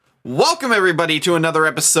Welcome everybody to another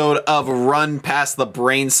episode of Run Past The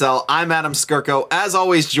Braincell. I'm Adam Skirko, as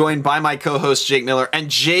always joined by my co-host Jake Miller.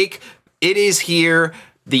 And Jake, it is here.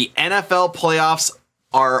 The NFL playoffs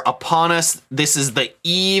are upon us. This is the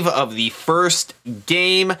eve of the first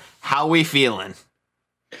game. How we feeling?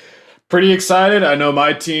 Pretty excited. I know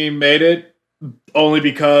my team made it only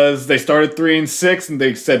because they started 3-6 and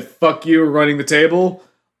they said, fuck you, we're running the table.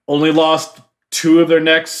 Only lost 2 of their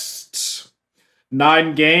next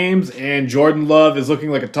 9 games, and Jordan Love is looking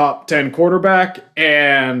like a top 10 quarterback,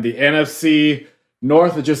 and the NFC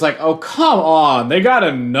North is just like, oh, come on, they got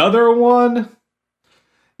another one?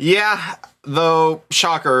 Yeah, though,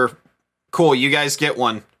 shocker. Cool, you guys get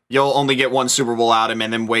one. You'll only get one Super Bowl out of him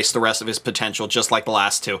and then waste the rest of his potential, just like the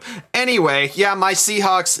last 2. Anyway, yeah, my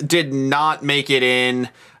Seahawks did not make it in.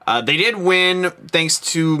 They did win thanks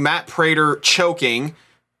to Matt Prater choking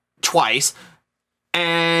twice.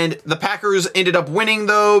 And the Packers ended up winning,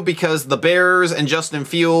 though, because the Bears and Justin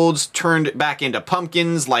Fields turned back into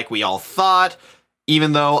pumpkins like we all thought,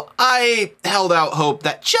 even though I held out hope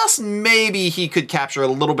that just maybe he could capture a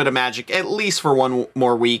little bit of magic, at least for one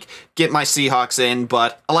more week, get my Seahawks in,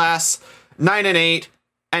 but alas, 9-8,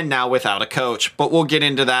 and now without a coach. But we'll get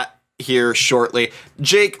into that here shortly.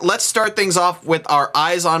 Jake, let's start things off with our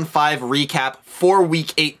Eyes on 5 recap for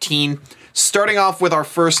Week 18. Starting off with our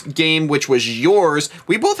first game, which was yours.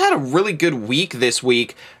 We both had a really good week this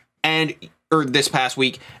week, or this past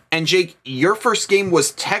week. And Jake, your first game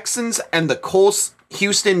was Texans and the Colts.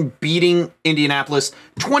 Houston beating Indianapolis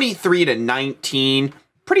 23-19.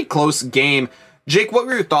 Pretty close game. Jake, what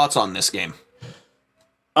were your thoughts on this game?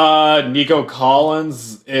 Nico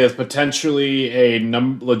Collins is potentially a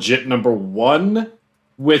legit number 1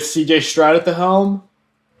 with CJ Stroud at the helm.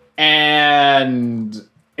 And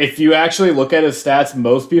if you actually look at his stats,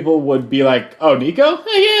 most people would be like, oh, Nico?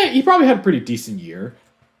 Yeah, he probably had a pretty decent year.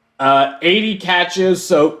 80 catches,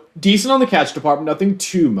 so decent on the catch department, nothing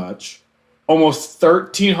too much. Almost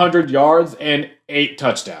 1,300 yards and 8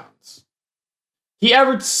 touchdowns. He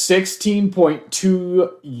averaged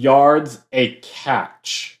 16.2 yards a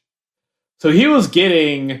catch. So he was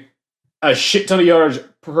getting a shit ton of yards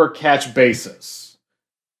per catch basis.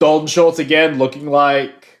 Dalton Schultz, again, looking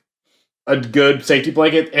like a good safety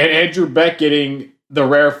blanket, and Andrew Beck getting the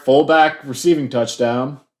rare fullback receiving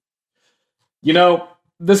touchdown. You know,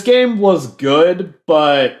 this game was good,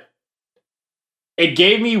 but it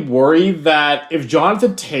gave me worry that if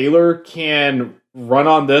Jonathan Taylor can run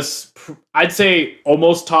on this, I'd say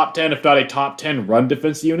almost top 10, if not a top 10 run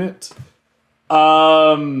defense unit,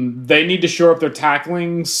 they need to shore up their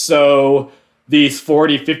tackling so these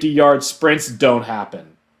 40, 50-yard sprints don't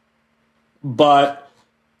happen. But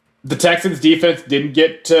the Texans defense didn't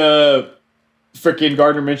get to freaking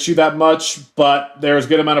Gardner Minshew that much, but there was a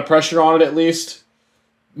good amount of pressure on it at least.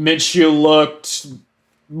 Minshew looked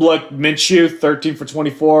Minshew 13 for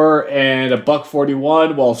 24 and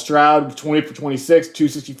 $141, while Stroud 20 for 26,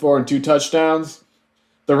 264 and 2 touchdowns.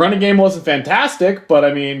 The running game wasn't fantastic, but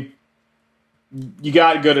I mean, you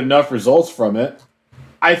got good enough results from it.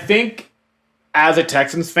 I think as a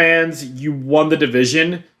Texans fans, you won the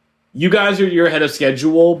division. You guys you're ahead of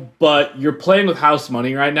schedule, but you're playing with house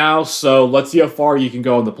money right now, so let's see how far you can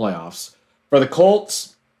go in the playoffs. For the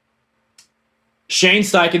Colts, Shane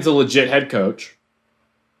Steichen's a legit head coach.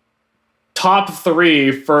 Top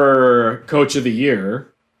 3 for Coach of the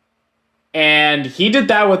Year. And he did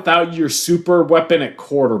that without your super weapon at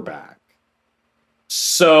quarterback.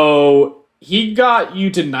 So he got you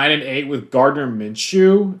to 9-8 with Gardner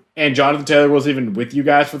Minshew, and Jonathan Taylor wasn't even with you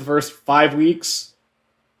guys for the first 5 weeks.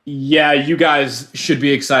 Yeah, you guys should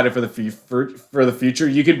be excited for the future.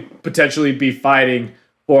 You could potentially be fighting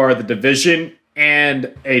for the division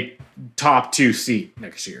and a top 2 seat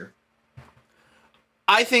next year.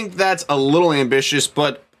 I think that's a little ambitious,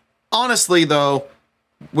 but honestly, though,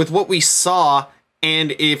 with what we saw,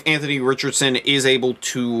 and if Anthony Richardson is able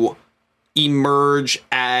to emerge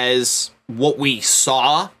as what we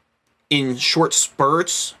saw in short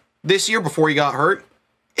spurts this year before he got hurt,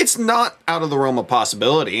 it's not out of the realm of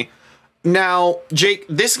possibility. Now, Jake,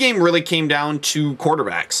 this game really came down to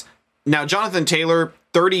quarterbacks. Now, Jonathan Taylor,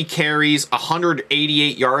 30 carries,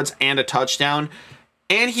 188 yards, and a touchdown.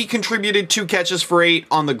 And he contributed 2 catches for 8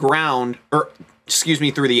 on the ground,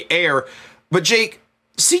 through the air. But Jake,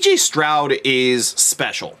 CJ Stroud is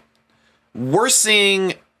special. We're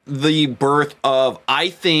seeing the birth of, I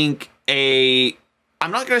think, I'm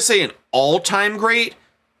not going to say an all-time great,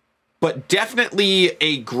 but definitely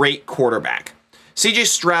a great quarterback. CJ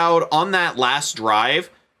Stroud, on that last drive,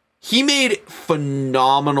 he made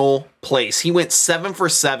phenomenal plays. He went 7 for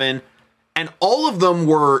 7, And all of them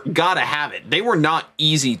were gotta have it. They were not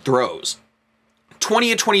easy throws.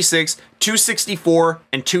 20 of 26, 264,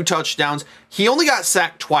 and 2 touchdowns. He only got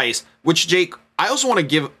sacked twice, which, Jake, I also want to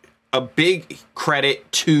give a big credit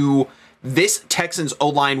to this Texans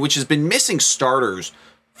O-line, which has been missing starters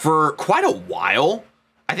for quite a while.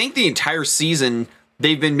 I think the entire season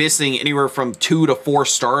they've been missing anywhere from 2 to 4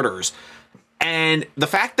 starters. And the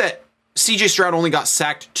fact that CJ Stroud only got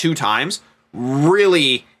sacked 2 times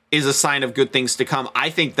really is a sign of good things to come.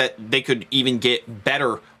 I think that they could even get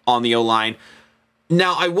better on the O-line.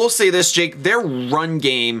 Now, I will say this, Jake, their run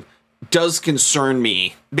game does concern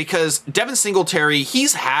me because Devin Singletary,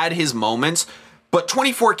 he's had his moments, but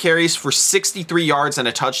 24 carries for 63 yards and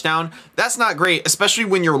a touchdown, that's not great, especially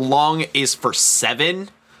when your long is for 7.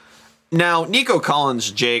 Now, Nico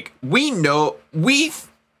Collins, Jake, I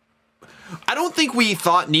don't think we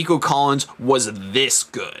thought Nico Collins was this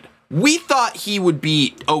good. We thought he would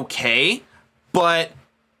be okay, but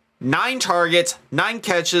 9 targets, 9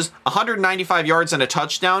 catches, 195 yards and a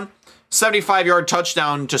touchdown, 75-yard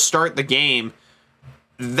touchdown to start the game.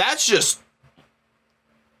 That's just,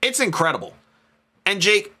 it's incredible. And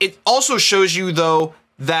Jake, it also shows you, though,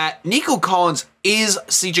 that Nico Collins is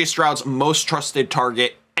CJ Stroud's most trusted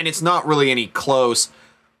target, and it's not really any close.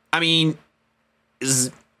 I mean,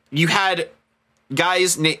 you had a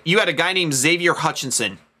guy named Xavier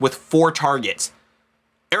Hutchinson with 4 targets.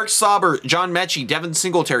 Eric Sauber, John Mechie, Devin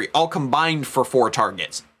Singletary, all combined for 4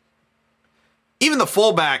 targets. Even the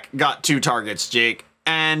fullback got 2 targets, Jake.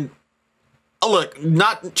 And look,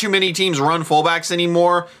 not too many teams run fullbacks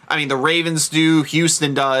anymore. I mean, the Ravens do,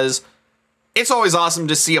 Houston does. It's always awesome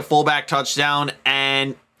to see a fullback touchdown,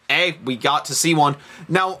 and hey, we got to see one.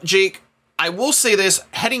 Now, Jake, I will say this,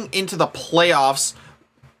 heading into the playoffs,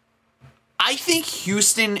 I think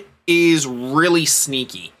Houston is really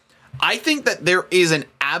sneaky. I think that there is an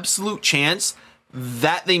absolute chance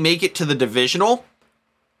that they make it to the divisional.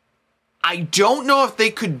 I don't know if they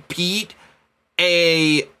could beat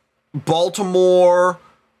a Baltimore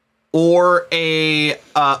or a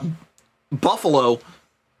Buffalo,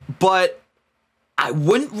 but I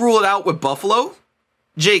wouldn't rule it out with Buffalo.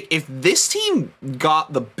 Jake, if this team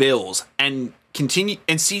got the Bills and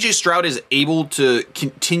CJ Stroud is able to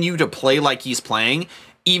continue to play like he's playing,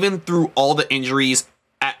 even through all the injuries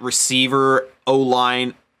at receiver,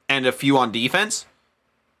 O-line, and a few on defense,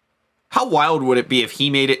 how wild would it be if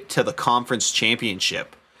he made it to the conference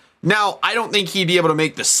championship? Now, I don't think he'd be able to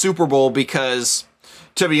make the Super Bowl because,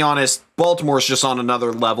 to be honest, Baltimore's just on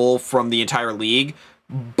another level from the entire league,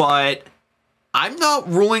 but I'm not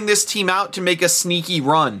ruling this team out to make a sneaky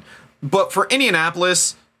run. But for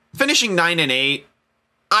Indianapolis, finishing 9-8,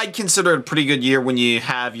 I'd consider it a pretty good year when you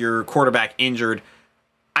have your quarterback injured.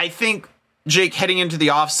 I think, Jake, heading into the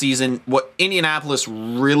offseason, what Indianapolis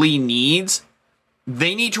really needs,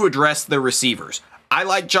 they need to address their receivers. I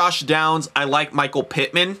like Josh Downs. I like Michael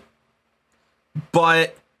Pittman.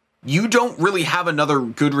 But you don't really have another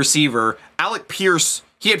good receiver. Alec Pierce,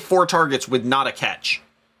 he had 4 targets with not a catch.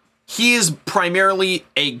 He is primarily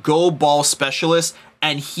a go ball specialist,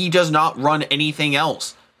 and he does not run anything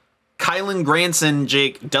else. Kylan Granson,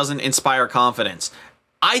 Jake, doesn't inspire confidence.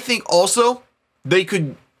 I think also they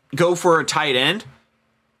could go for a tight end.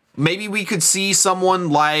 Maybe we could see someone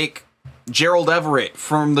like Gerald Everett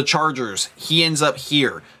from the Chargers. He ends up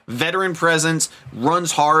here. Veteran presence,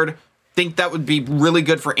 runs hard. Think that would be really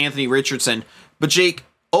good for Anthony Richardson. But Jake,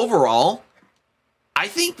 overall, I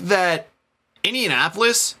think that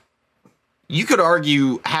Indianapolis, you could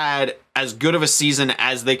argue, had as good of a season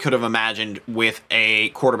as they could have imagined with a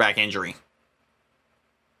quarterback injury.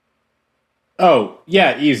 Oh,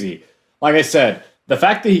 yeah, easy. Like I said, the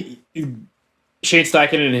fact that Shane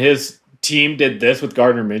Steichen and his team did this with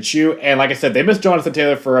Gardner Minshew, and like I said, they missed Jonathan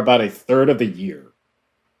Taylor for about a third of the year.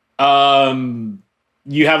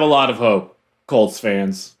 You have a lot of hope, Colts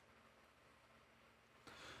fans.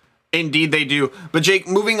 Indeed they do. But Jake,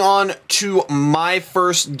 moving on to my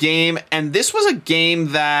first game, and this was a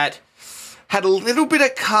game that had a little bit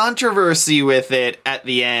of controversy with it at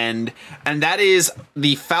the end, and that is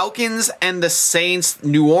the Falcons and the Saints,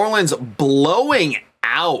 New Orleans blowing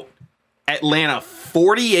out Atlanta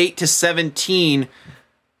 48-17.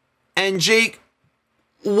 And Jake,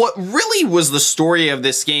 what really was the story of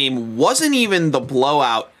this game wasn't even the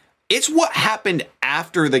blowout. It's what happened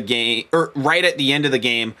after the game, or right at the end of the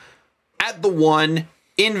game. At the 1,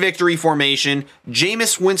 in victory formation,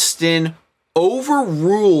 Jameis Winston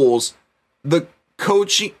overrules the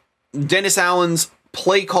coach Dennis Allen's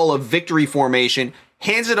play call of victory formation,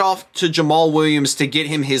 hands it off to Jamal Williams to get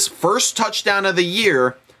him his first touchdown of the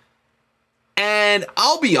year. And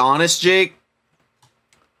I'll be honest, Jake,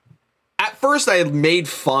 at first I had made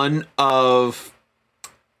fun of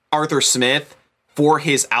Arthur Smith for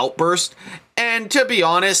his outburst. And to be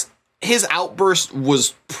honest, his outburst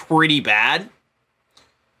was pretty bad.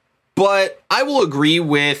 But I will agree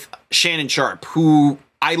with Shannon Sharp, who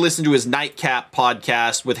I listened to his Nightcap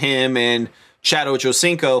podcast with him and Chad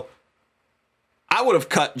Ochocinco. I would have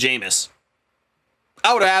cut Jameis.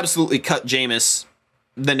 I would have absolutely cut Jameis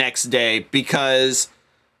the next day, because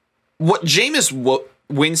what Jameis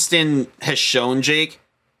Winston has shown, Jake,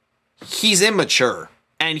 he's immature,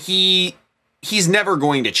 and he's never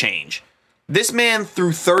going to change. This man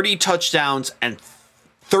threw 33 touchdowns and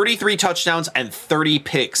 30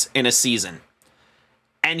 picks in a season.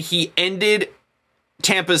 And he ended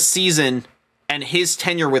Tampa's season and his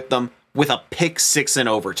tenure with them with a pick 6 in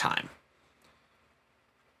overtime.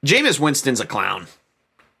 Jameis Winston's a clown.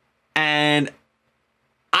 And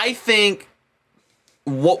I think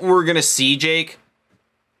what we're going to see, Jake,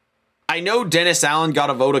 I know Dennis Allen got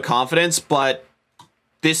a vote of confidence, but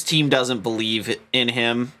this team doesn't believe in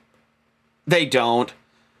him. They don't.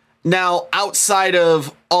 Now, outside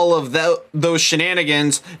of all of those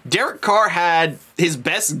shenanigans, Derek Carr had his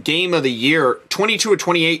best game of the year, 22 of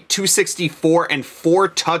 28, 264, and 4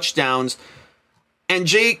 touchdowns. And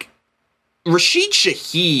Jake, Rashid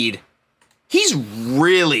Shaheed, he's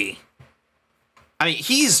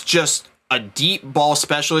just a deep ball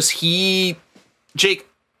specialist. Jake,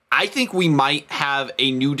 I think we might have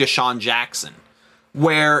a new Deshaun Jackson,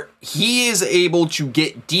 where he is able to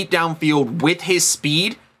get deep downfield with his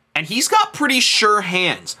speed, and he's got pretty sure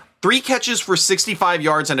hands. 3 catches for 65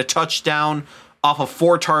 yards and a touchdown off of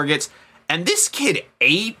 4 targets. And this kid,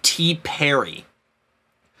 A.T. Perry,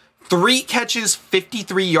 3 catches,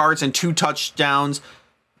 53 yards, and 2 touchdowns.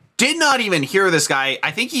 Did not even hear this guy.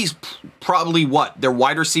 I think he's probably their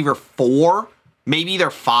wide receiver 4, maybe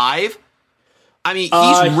their 5. I mean,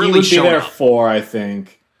 he's really shown up. He would be their 4, I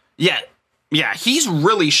think. Yeah, he's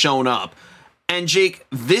really shown up. And Jake,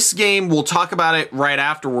 this game, we'll talk about it right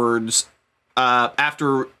afterwards,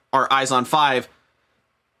 after our Eyes on 5.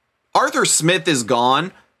 Arthur Smith is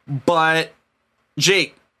gone, but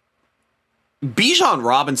Jake, Bijan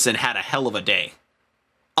Robinson had a hell of a day.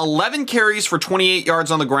 11 carries for 28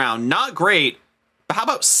 yards on the ground. Not great, but how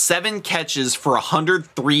about 7 catches for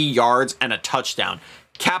 103 yards and a touchdown?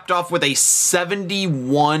 Capped off with a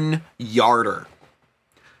 71-yarder.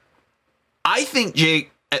 I think,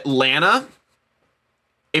 Jake, Atlanta,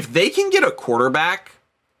 if they can get a quarterback,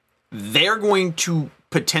 they're going to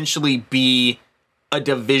potentially be a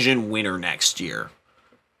division winner next year.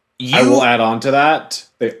 I will add on to that.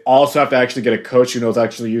 They also have to actually get a coach who knows how to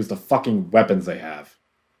actually use the fucking weapons they have.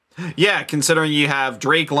 Yeah, considering you have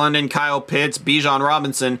Drake London, Kyle Pitts, Bijan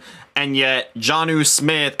Robinson, and yet Jonnu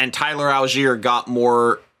Smith and Tyler Algier got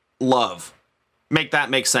more love. Make that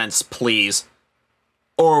make sense, please.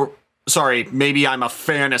 Or, sorry, maybe I'm a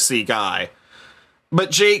fantasy guy.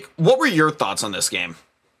 But Jake, what were your thoughts on this game?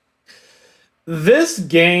 This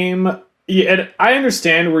game, and I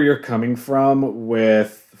understand where you're coming from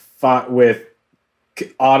with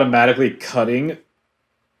automatically cutting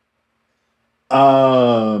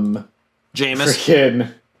Jameis.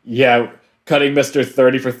 Freaking, yeah, cutting Mr.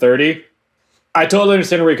 30 for 30. I totally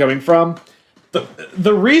understand where you're coming from.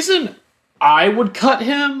 The reason I would cut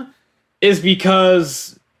him is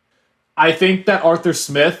because I think that Arthur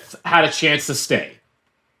Smith had a chance to stay.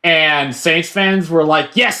 And Saints fans were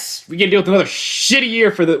like, yes, we can deal with another shitty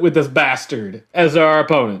year with this bastard as our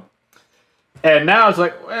opponent. And now it's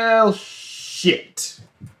like, well, shit.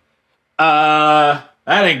 That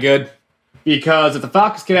ain't good. Because if the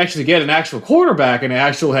Falcons can actually get an actual quarterback and an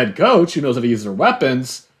actual head coach who knows how to use their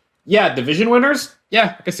weapons, yeah, division winners,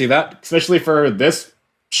 yeah, I can see that. Especially for this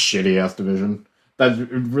shitty-ass division that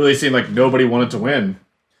really seemed like nobody wanted to win.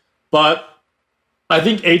 But I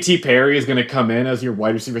think A.T. Perry is going to come in as your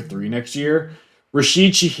wide receiver 3 next year.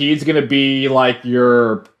 Rashid Shaheed's going to be like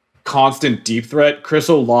your constant deep threat. Chris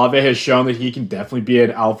Olave has shown that he can definitely be an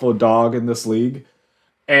alpha dog in this league.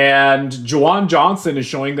 And Juwan Johnson is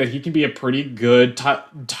showing that he can be a pretty good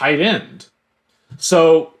tight end.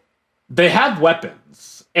 So they have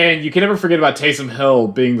weapons. And you can never forget about Taysom Hill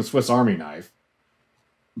being the Swiss Army knife.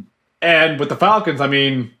 And with the Falcons, I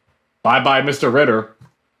mean, bye-bye Mr. Ritter.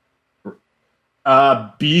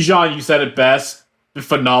 Bijan, you said it best.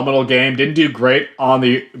 Phenomenal game. Didn't do great on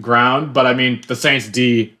the ground, but I mean, the Saints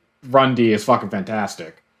run D is fucking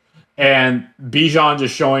fantastic. And Bijan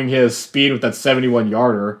just showing his speed with that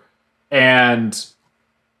 71-yarder. And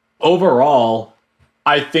overall,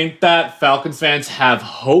 I think that Falcons fans have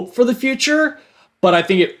hope for the future, but I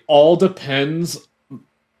think it all depends.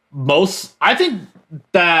 I think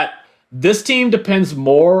that This team depends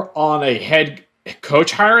more on a head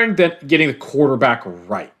coach hiring than getting the quarterback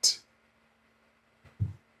right.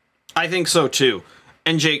 I think so too.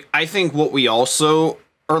 And Jake, I think what we also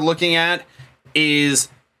are looking at is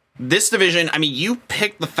this division. I mean, you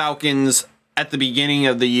picked the Falcons at the beginning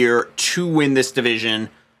of the year to win this division,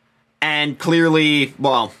 and clearly,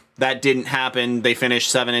 well, that didn't happen. They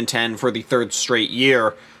finished 7-10 for the third straight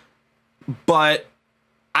year. But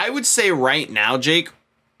I would say right now, Jake,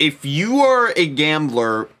 if you are a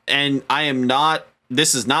gambler, and I am not,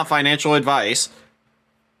 this is not financial advice,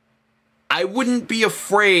 I wouldn't be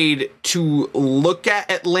afraid to look at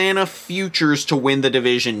Atlanta futures to win the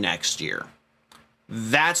division next year.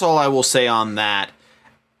 That's all I will say on that.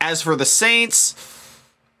 As for the Saints,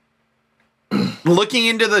 looking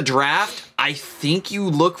into the draft, I think you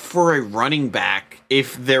look for a running back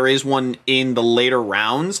if there is one in the later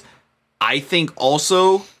rounds. I think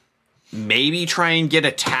also maybe try and get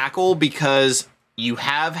a tackle because you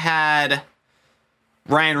have had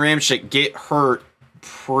Ryan Ramczyk get hurt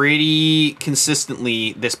pretty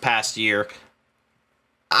consistently this past year.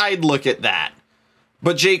 I'd look at that.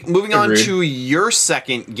 But Jake, moving on to your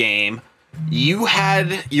second game, you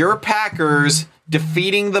had your Packers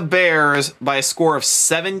defeating the Bears by a score of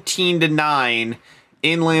 17-9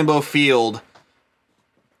 in Lambeau Field.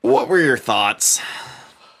 What were your thoughts?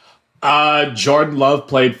 Jordan Love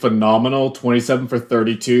played phenomenal, 27 for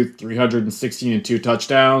 32, 316 and 2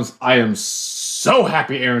 touchdowns. I am so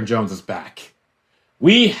happy Aaron Jones is back.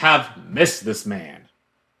 We have missed this man.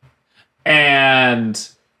 And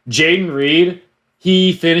Jaden Reed,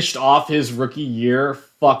 he finished off his rookie year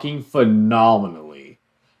fucking phenomenally.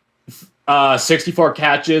 64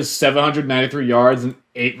 catches, 793 yards, and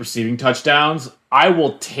 8 receiving touchdowns. I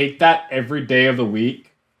will take that every day of the week.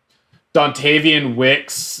 Dontavian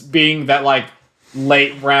Wicks being that like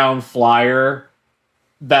late round flyer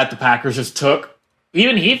that the Packers just took.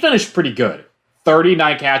 Even he finished pretty good.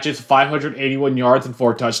 39 catches, 581 yards, and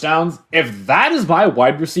 4 touchdowns. If that is my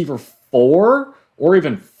wide receiver 4 or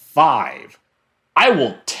even 5, I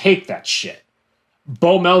will take that shit.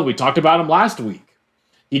 Bo Melton, we talked about him last week.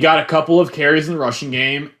 He got a couple of carries in the rushing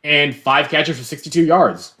game and 5 catches for 62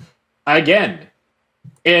 yards. Again,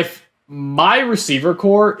 if my receiver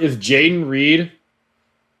core is Jaden Reed,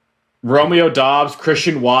 Romeo Doubs,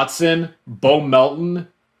 Christian Watson, Bo Melton,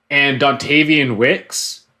 and Dontavian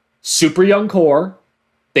Wicks, super young core.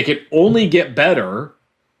 They can only get better.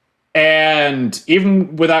 And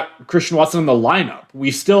even without Christian Watson in the lineup,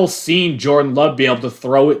 we've still seen Jordan Love be able to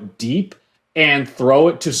throw it deep and throw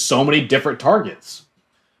it to so many different targets.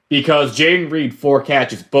 Because Jaden Reed, 4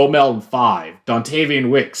 catches, Bo Melton, 5, Dontavian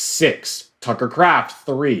Wicks, 6, Tucker Kraft,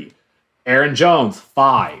 3, Aaron Jones,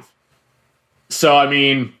 5. So, I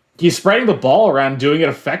mean, he's spreading the ball around, doing it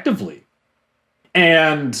effectively.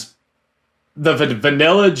 And the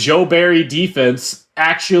vanilla Joe Barry defense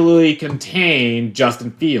actually contained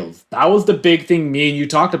Justin Fields. That was the big thing me and you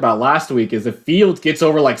talked about last week, is if Fields gets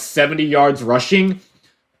over like 70 yards rushing,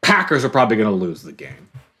 Packers are probably going to lose the game.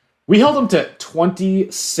 We held them to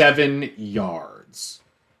 27 yards.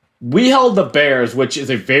 We held the Bears, which is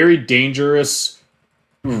a very dangerous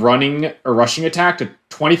rushing attack, to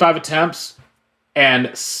 25 attempts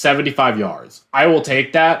and 75 yards. I will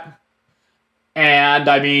take that. And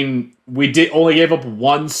I mean, we only gave up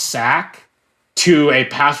 1 sack to a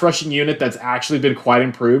pass rushing unit that's actually been quite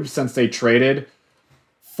improved since they traded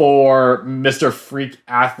for Mr. Freak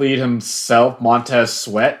Athlete himself, Montez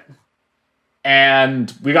Sweat.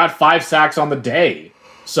 And we got 5 sacks on the day.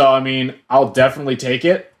 So, I mean, I'll definitely take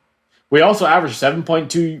it. We also averaged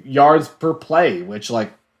 7.2 yards per play, which,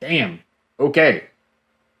 like, damn, okay.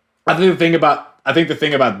 I think the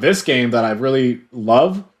thing about this game that I really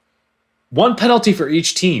love, 1 penalty for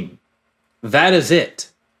each team. That is it.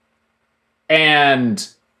 And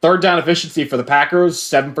third down efficiency for the Packers,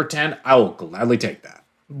 7 for 10. I will gladly take that.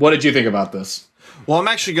 What did you think about this? Well, I'm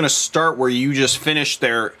actually going to start where you just finished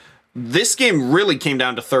there. This game really came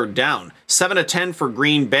down to third down. 7 of 10 for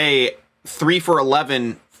Green Bay, 3 for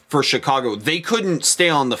 11 for Chicago. They couldn't stay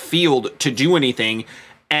on the field to do anything.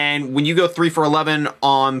 And when you go 3 for 11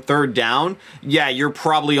 on third down, yeah, you're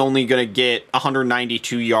probably only going to get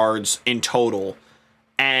 192 yards in total.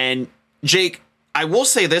 And Jake, I will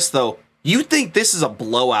say this, though. You think this is a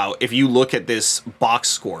blowout if you look at this box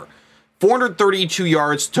score. 432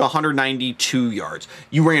 yards to 192 yards.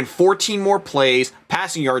 You ran 14 more plays.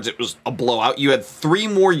 Passing yards, it was a blowout. You had 3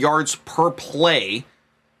 more yards per play.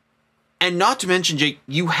 And not to mention, Jake,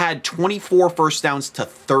 you had 24 first downs to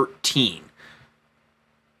 13.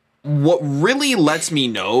 What really lets me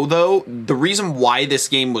know, though, the reason why this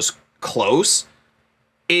game was close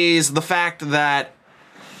is the fact that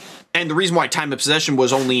and the reason why time of possession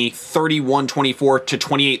was only 31-24 to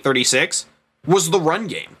 28-36 was the run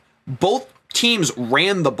game. Both teams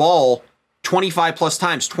ran the ball 25 plus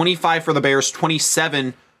times, 25 for the Bears,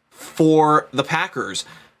 27 for the Packers.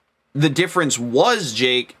 The difference was,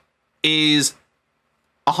 Jake, is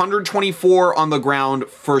 124 on the ground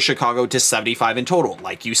for Chicago to 75 in total,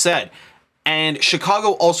 like you said. And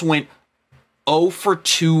Chicago also went 0 for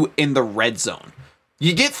 2 in the red zone.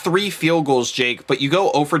 You get 3 field goals, Jake, but you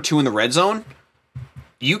go 0 for 2 in the red zone.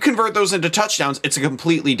 You convert those into touchdowns, it's a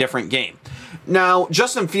completely different game. Now,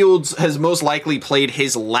 Justin Fields has most likely played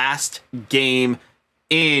his last game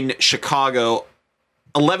in Chicago.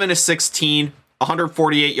 11-16,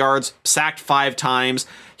 148 yards, sacked 5 times.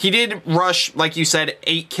 He did rush, like you said,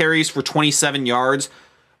 8 carries for 27 yards.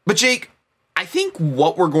 But Jake, I think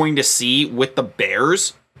what we're going to see with the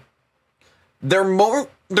Bears, they're more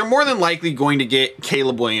than likely going to get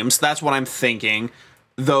Caleb Williams. That's what I'm thinking.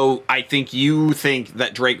 Though I think you think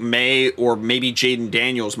that Drake May or maybe Jaden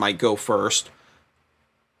Daniels might go first.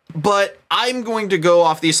 But I'm going to go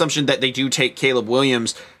off the assumption that they do take Caleb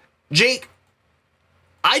Williams. Jake,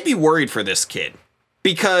 I'd be worried for this kid.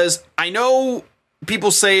 Because I know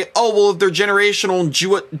people say, oh, well, if they're generational,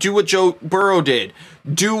 do what Joe Burrow did.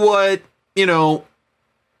 Do what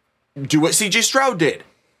CJ Stroud did.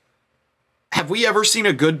 Have we ever seen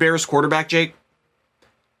a good Bears quarterback, Jake?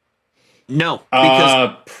 No.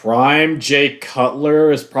 Because prime Jay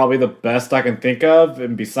Cutler is probably the best I can think of.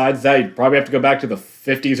 And besides that, you'd probably have to go back to the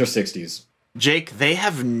 50s or 60s. Jake, they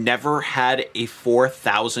have never had a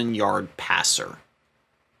 4,000-yard passer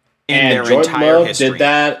in their Jordan entire Love history. did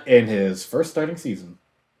that in his first starting season.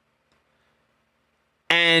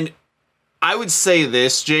 And I would say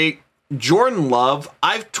this, Jake. Jordan Love,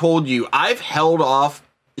 I've told you, I've held off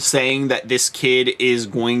saying that this kid is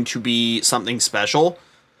going to be something special,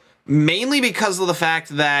 mainly because of the fact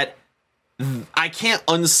that I can't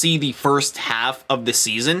unsee the first half of the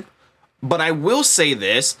season. But I will say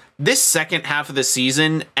this second half of the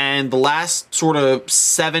season and the last sort of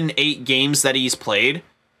 7-8 games that he's played,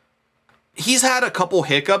 he's had a couple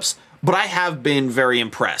hiccups, but I have been very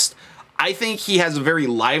impressed. I think he has a very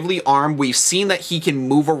lively arm. We've seen that he can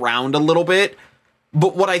move around a little bit.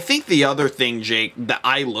 But what I think the other thing, Jake, that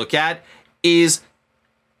I look at is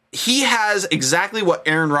he has exactly what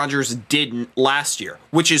Aaron Rodgers didn't last year,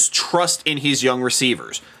 which is trust in his young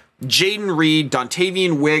receivers. Jaden Reed,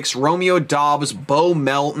 Dontavian Wicks, Romeo Doubs, Bo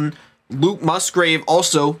Melton, Luke Musgrave,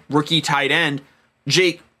 also rookie tight end.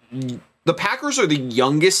 Jake, the Packers are the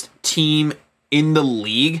youngest team in the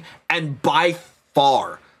league and by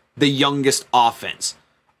far the youngest offense.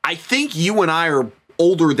 I think you and I are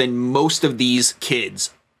older than most of these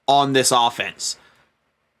kids on this offense.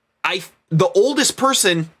 The oldest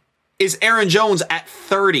person is Aaron Jones at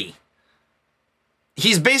 30.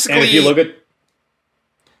 He's basically... And if you look at...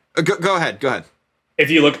 Go ahead. If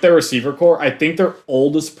you look at their receiver core, I think their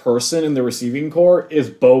oldest person in the receiving core is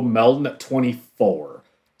Bo Melton at 24.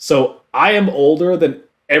 So I am older than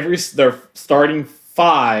their starting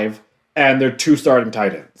 5 and their 2 starting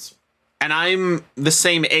tight ends. And I'm the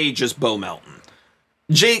same age as Bo Melton.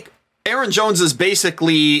 Jake, Aaron Jones is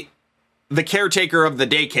basically the caretaker of the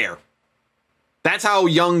daycare. That's how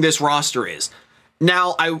young this roster is.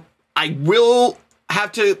 Now, I will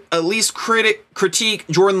have to at least critique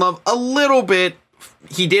Jordan Love a little bit.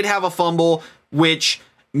 He did have a fumble, which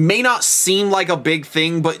may not seem like a big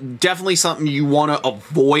thing, but definitely something you want to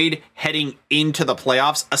avoid heading into the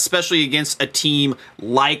playoffs, especially against a team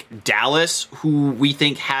like Dallas, who we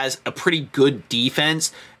think has a pretty good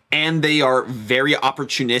defense, and they are very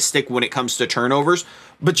opportunistic when it comes to turnovers.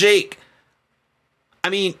 But Jake, I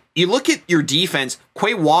mean, you look at your defense,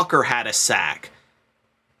 Quay Walker had a sack.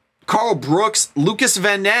 Carl Brooks, Lucas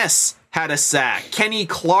Van Ness had a sack. Kenny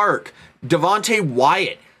Clark, Devontae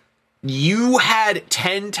Wyatt. You had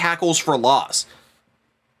 10 tackles for loss.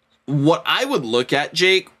 What I would look at,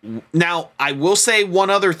 Jake, now I will say one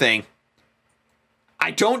other thing.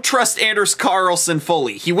 I don't trust Anders Carlson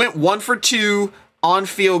fully. He went 1 for 2 on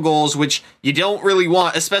field goals, which you don't really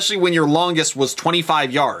want, especially when your longest was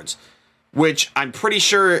 25 yards, which I'm pretty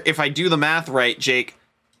sure if I do the math right, Jake,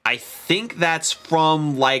 I think that's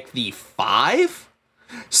from like the 5.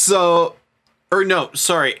 So, or no,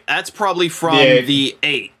 sorry, that's probably from the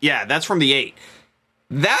 8. Yeah, that's from the 8.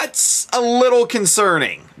 That's a little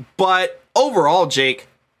concerning. But overall, Jake,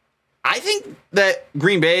 I think that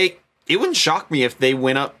Green Bay, it wouldn't shock me if they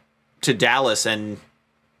went up to Dallas and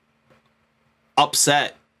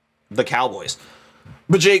upset the Cowboys.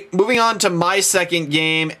 But Jake, moving on to my second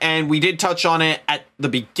game, and we did touch on it at the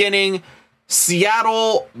beginning.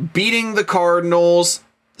 Seattle beating the Cardinals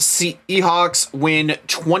Seahawks win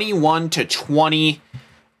 21-20.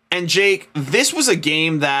 And Jake, this was a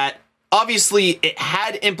game that obviously it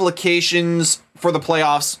had implications for the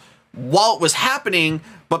playoffs while it was happening,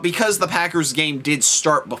 but because the Packers game did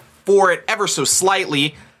start before it ever so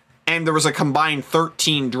slightly, and there was a combined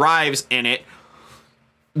 13 drives in it,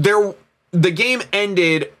 the game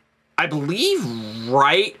ended, I believe,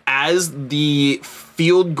 right as the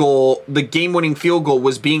game-winning field goal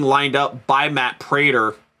was being lined up by Matt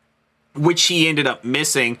Prater, which he ended up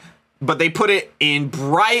missing, but they put it in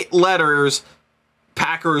bright letters,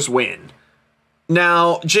 Packers win.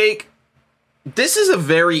 Now, Jake, this is a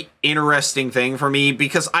very interesting thing for me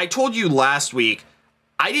because I told you last week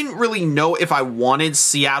I didn't really know if I wanted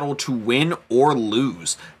Seattle to win or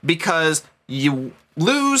lose, because you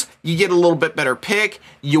lose, you get a little bit better pick.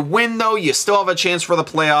 You win, though, you still have a chance for the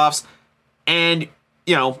playoffs. And,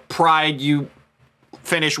 pride, you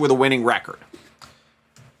finish with a winning record.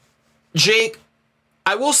 Jake,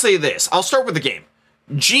 I will say this. I'll start with the game.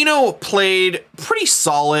 Geno played pretty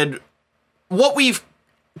solid. What we've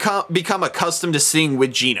become accustomed to seeing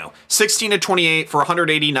with Geno. 16-28 for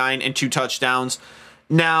 189 and 2 touchdowns.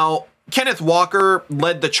 Now, Kenneth Walker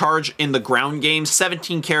led the charge in the ground game,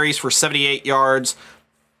 17 carries for 78 yards,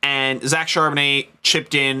 and Zach Charbonnet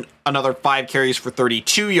chipped in another 5 carries for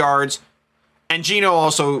 32 yards, and Geno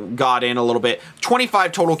also got in a little bit,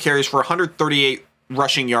 25 total carries for 138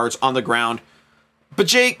 rushing yards on the ground. But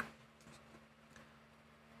Jake,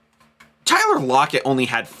 Tyler Lockett only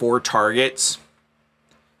had 4 targets.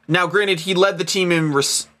 Now, granted, he led the team in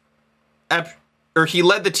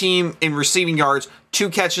receiving yards, 2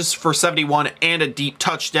 catches for 71 and a deep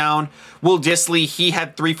touchdown. Will Dissly, he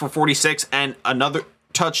had 3 for 46 and another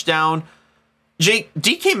touchdown. Jake,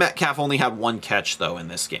 DK Metcalf only had 1 catch, though, in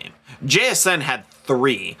this game. JSN had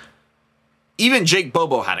 3. Even Jake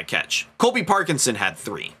Bobo had a catch. Colby Parkinson had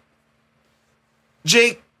 3.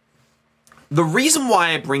 Jake, the reason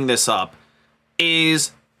why I bring this up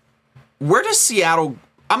is, where does Seattle...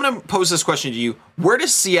 I'm going to pose this question to you. Where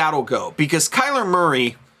does Seattle go? Because Kyler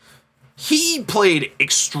Murray, he played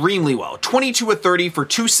extremely well. 22 of 30 for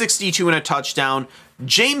 262 and a touchdown.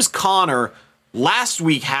 James Conner last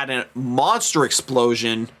week had a monster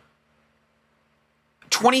explosion.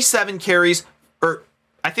 27 carries, or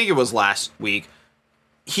I think it was last week.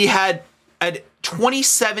 He had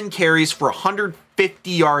 27 carries for 150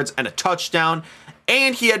 yards and a touchdown.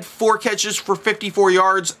 And he had 4 catches for 54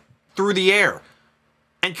 yards through the air.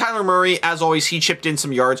 And Kyler Murray, as always, he chipped in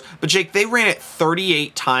some yards. But Jake, they ran it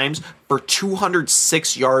 38 times for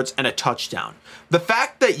 206 yards and a touchdown. The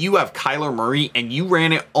fact that you have Kyler Murray and you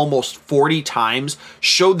ran it almost 40 times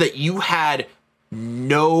showed that you had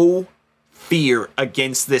no fear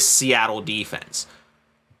against this Seattle defense.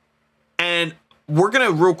 And we're going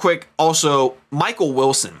to real quick also, Michael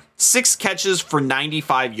Wilson, 6 catches for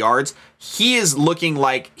 95 yards. He is looking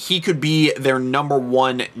like he could be their number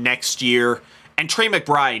 1 next year. And Trey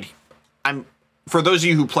McBride, for those of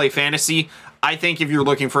you who play fantasy, I think if you're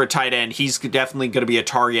looking for a tight end, he's definitely going to be a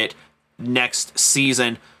target next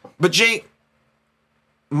season. But Jake,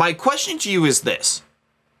 my question to you is this.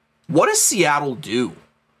 What does Seattle do?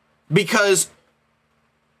 Because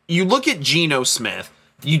you look at Geno Smith,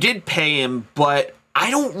 you did pay him, but I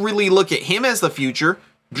don't really look at him as the future.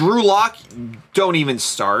 Drew Lock, don't even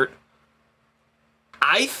start.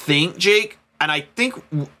 I think, Jake, and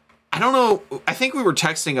I don't know, I think we were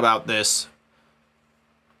texting about this.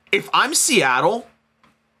 If I'm Seattle,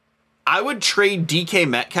 I would trade DK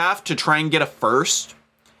Metcalf to try and get a first,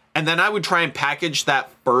 and then I would try and package that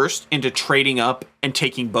first into trading up and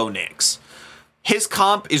taking Bo Nix. His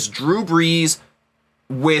comp is Drew Brees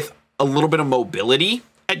with a little bit of mobility.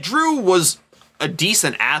 And Drew was a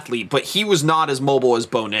decent athlete, but he was not as mobile as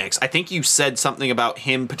Bo Nix. I think you said something about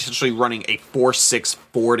him potentially running a 4.6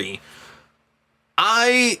 40.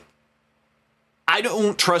 I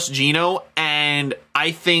don't trust Geno, and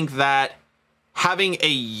I think that having a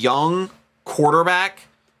young quarterback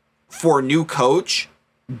for a new coach,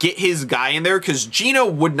 get his guy in there, because Geno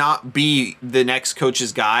would not be the next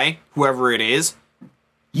coach's guy, whoever it is.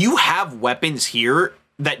 You have weapons here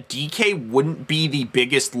that DK wouldn't be the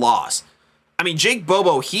biggest loss. I mean, Jake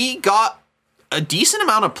Bobo, he got a decent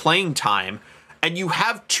amount of playing time, and you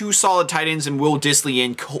have 2 solid tight ends in Will Dissly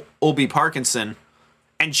and Colby Parkinson.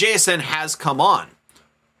 And JSN has come on.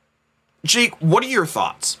 Jake, what are your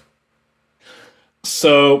thoughts?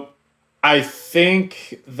 So, I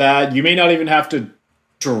think that you may not even have to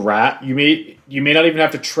you may not even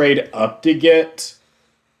have to trade up to get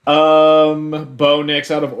Bo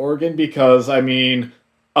Nix out of Oregon, because I mean,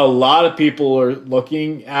 a lot of people are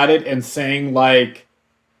looking at it and saying, like,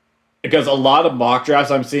 Because a lot of mock drafts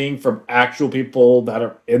I'm seeing from actual people that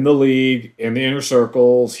are in the league, in the inner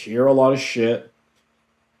circles, hear a lot of shit.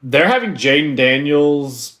 They're having Jaden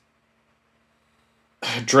Daniels,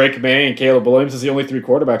 Drake May, and Caleb Williams as the only 3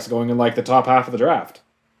 quarterbacks going in like the top half of the draft.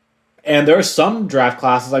 And there are some draft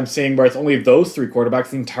classes I'm seeing where it's only those 3 quarterbacks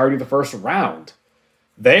the entirety of the first round.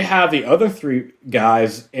 They have the other 3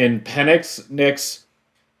 guys in Penix, Nix,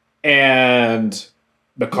 and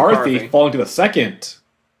McCarthy falling to the second.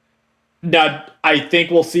 Now, I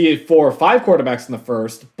think we'll see 4 or 5 quarterbacks in the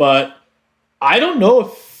first, but I don't know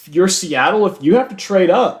if you're Seattle, if you have to trade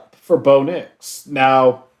up for Bo Nix.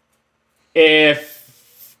 Now,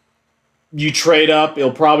 if you trade up,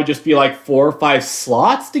 it'll probably just be like 4 or 5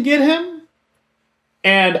 slots to get him.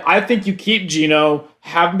 And I think you keep Geno,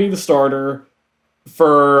 have him be the starter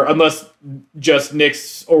for, unless just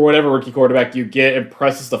Nix or whatever rookie quarterback you get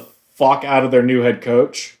impresses the fuck out of their new head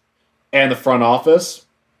coach and the front office,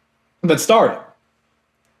 then start him.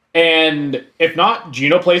 And if not,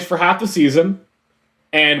 Geno plays for half the season.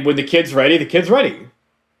 And when the kid's ready, the kid's ready.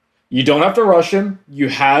 You don't have to rush him. You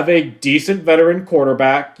have a decent veteran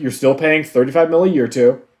quarterback. You're still paying $35 million a year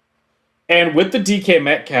to. And with the DK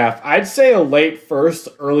Metcalf, I'd say a late first,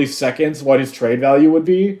 early seconds what his trade value would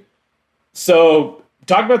be. So,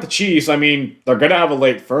 talking about the Chiefs, I mean, they're going to have a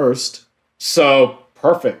late first. So,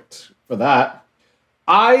 perfect for that.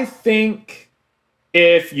 I think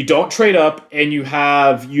if you don't trade up and you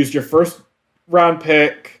have used your first round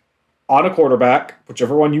pick on a quarterback,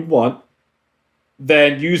 whichever one you want,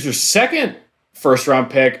 then use your second first round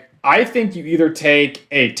pick. I think you either take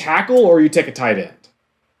a tackle or you take a tight end.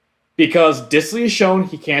 Because Disley has shown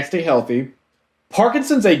he can't stay healthy.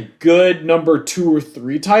 Parkinson's a good number 2 or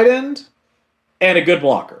 3 tight end and a good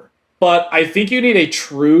blocker. But I think you need a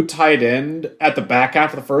true tight end at the back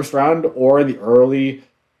half of the first round or in the early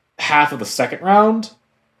half of the second round.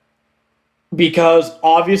 Because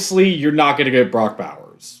obviously you're not going to get Brock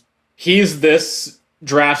Bowers. He's this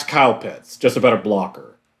draft's Kyle Pitts, just a better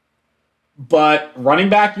blocker. But running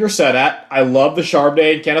back, you're set at. I love the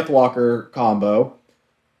Charbonnet and Kenneth Walker combo.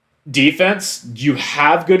 Defense, you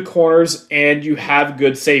have good corners and you have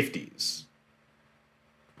good safeties.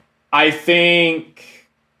 I think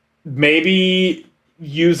maybe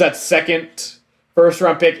use that second first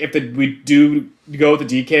round pick if we do go with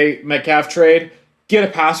the DK Metcalf trade. Get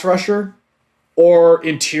a pass rusher or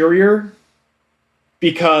interior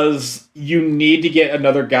because you need to get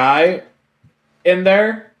another guy in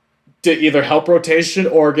there to either help rotation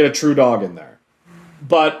or get a true dog in there.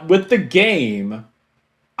 But with the game,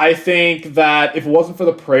 I think that if it wasn't for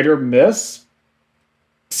the Prater miss,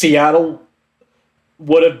 Seattle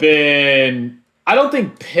would have been, I don't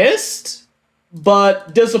think pissed,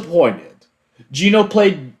 but disappointed. Geno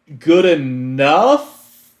played good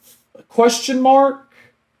enough? Question mark.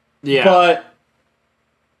 Yeah. But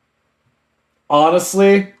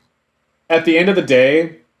honestly, at the end of the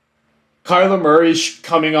day, Kyler Murray's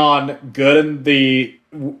coming on good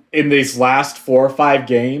in these last 4 or 5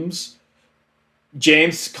 games.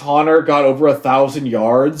 James Conner got over 1,000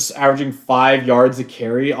 yards, averaging 5 yards a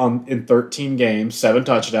carry in 13 games, 7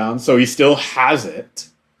 touchdowns, so he still has it.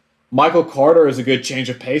 Michael Carter is a good change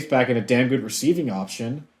of pace back and a damn good receiving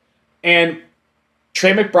option. And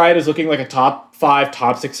Trey McBride is looking like a top 5,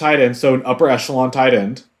 top 6 tight end, so an upper echelon tight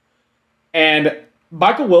end. And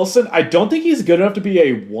Michael Wilson, I don't think he's good enough to be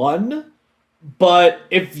a 1, but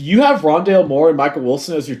if you have Rondale Moore and Michael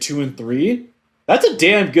Wilson as your 2 and 3, that's a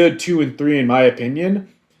damn good 2 and 3 in my opinion.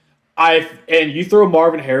 And you throw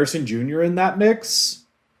Marvin Harrison Jr. in that mix,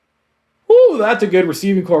 whoo, that's a good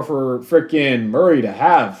receiving core for frickin' Murray to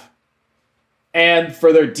have. And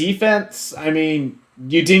for their defense, I mean,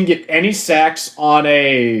 you didn't get any sacks on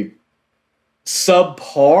a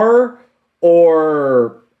subpar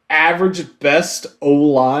or average at best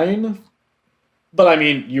O-line. But I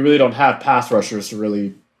mean, you really don't have pass rushers to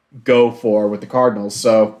really go for with the Cardinals,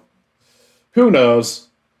 so who knows?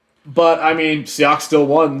 But, I mean, Seahawks still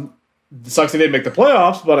won. It sucks they didn't make the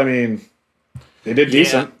playoffs, but, I mean, they did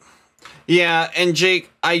decent. Yeah, and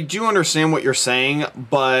Jake, I do understand what you're saying,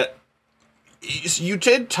 but you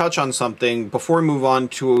did touch on something before we move on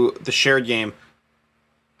to the shared game.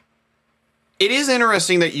 It is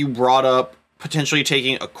interesting that you brought up potentially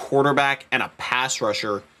taking a quarterback and a pass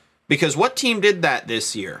rusher, because what team did that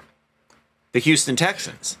this year? The Houston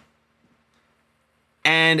Texans.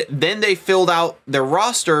 And then they filled out their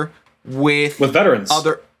roster with veterans.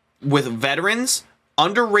 With veterans,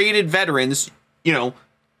 underrated veterans, a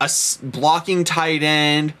blocking tight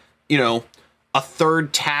end, a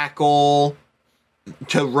third tackle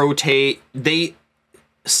to rotate.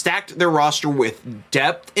 stacked their roster with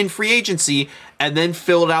depth in free agency, and then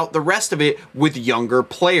filled out the rest of it with younger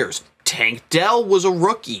players. Tank Dell was a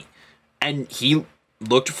rookie, and he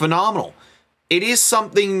looked phenomenal. There is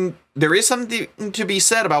something to be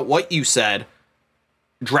said about what you said.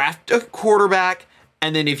 Draft a quarterback,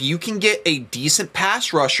 and then if you can get a decent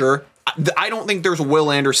pass rusher, I don't think there's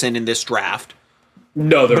Will Anderson in this draft.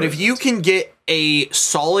 No, but if you can get a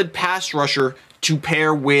solid pass rusher to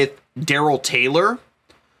pair with Darrell Taylor,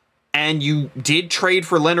 and you did trade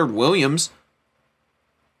for Leonard Williams,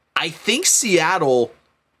 I think Seattle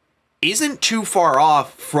isn't too far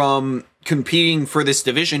off from competing for this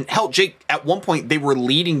division. Hell, Jake, at one point they were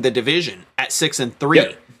leading the division at 6-3.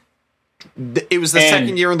 Yep. It was the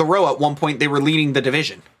second year in the row. At one point they were leading the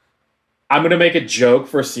division. I'm going to make a joke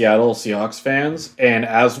for Seattle Seahawks fans, and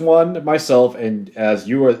as one myself, and as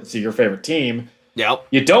you are your favorite team, yep,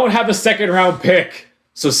 you don't have a second-round pick.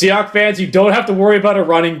 So Seahawks fans, you don't have to worry about a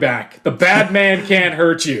running back. The bad man can't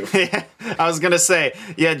hurt you. I was going to say,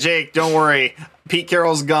 yeah, Jake, don't worry. Pete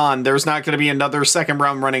Carroll's gone. There's not going to be another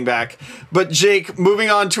second-round running back. But Jake, moving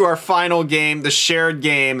on to our final game, the shared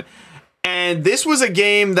game. And this was a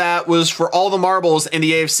game that was for all the marbles in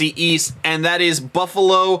the AFC East, and that is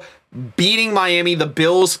Buffalo beating Miami, the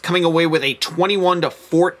Bills coming away with a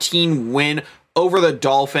 21-14 win over the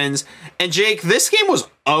Dolphins. And Jake, this game was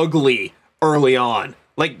ugly early on.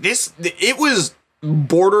 Like this, it was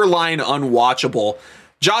borderline unwatchable.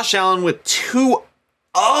 Josh Allen with two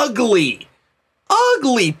ugly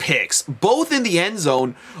picks, both in the end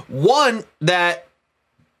zone. One that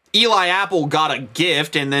Eli Apple got a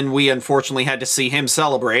gift, and then we unfortunately had to see him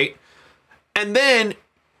celebrate. And then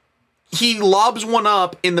he lobs one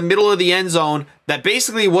up in the middle of the end zone that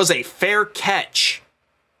basically was a fair catch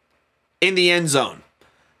in the end zone.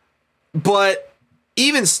 But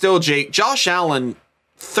even still, Jake, Josh Allen,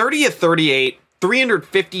 30 of 38,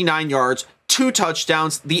 359 yards, 2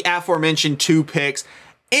 touchdowns, the aforementioned 2 picks,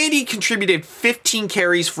 and he contributed 15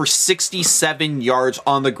 carries for 67 yards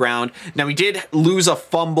on the ground. Now, he did lose a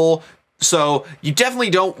fumble, so you definitely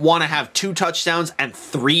don't want to have 2 touchdowns and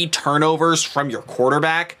 3 turnovers from your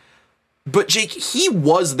quarterback. But, Jake, he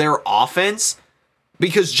was their offense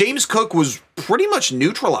because James Cook was pretty much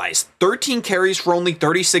neutralized. 13 carries for only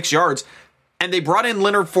 36 yards, and they brought in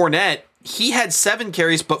Leonard Fournette. He had 7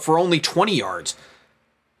 carries, but for only 20 yards.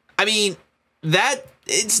 I mean,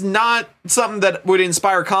 it's not something that would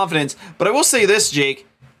inspire confidence, but I will say this, Jake.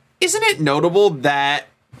 Isn't it notable that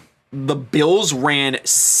the Bills ran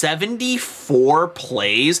 74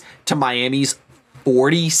 plays to Miami's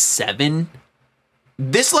 47?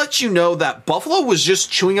 This lets you know that Buffalo was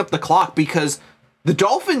just chewing up the clock because the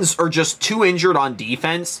Dolphins are just too injured on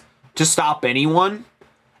defense to stop anyone.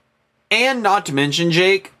 And not to mention,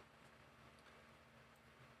 Jake,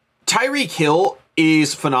 Tyreek Hill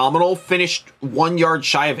is phenomenal. Finished 1 yard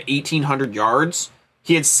shy of 1,800 yards.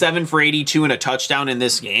 He had 7 for 82 and a touchdown in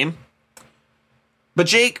this game. But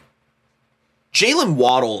Jake, Jalen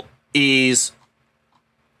Waddle is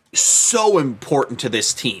so important to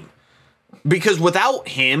this team. Because without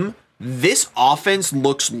him, this offense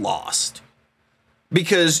looks lost.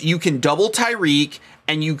 Because you can double Tyreek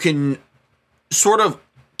and you can sort of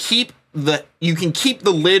keep the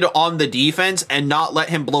lid on the defense and not let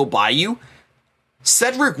him blow by you.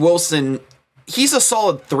 Cedric Wilson, he's a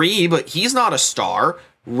solid 3, but he's not a star.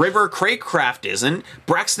 River Craycraft isn't.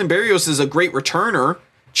 Braxton Berrios is a great returner.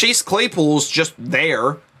 Chase Claypool's just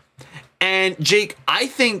there. And Jake, I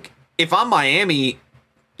think if I'm Miami,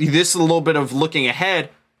 this is a little bit of looking ahead,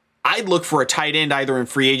 I'd look for a tight end either in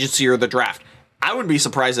free agency or the draft. I wouldn't be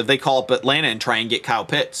surprised if they call up Atlanta and try and get Kyle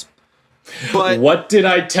Pitts. But what did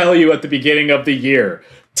I tell you at the beginning of the year?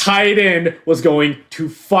 Tight end was going to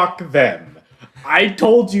fuck them. I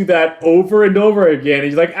told you that over and over again.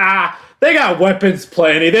 He's like, they got weapons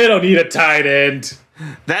plenty. They don't need a tight end.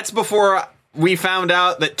 That's before we found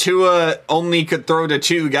out that Tua only could throw to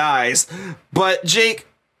 2 guys. But Jake,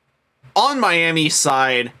 on Miami's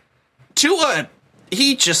side, Tua,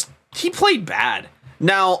 he played bad.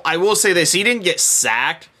 Now, I will say this, he didn't get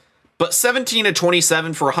sacked, but 17 of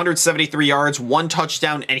 27 for 173 yards, 1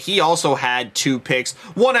 touchdown, and he also had 2 picks,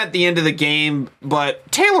 1 at the end of the game.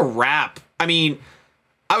 But Taylor Rapp, I mean,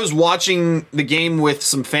 I was watching the game with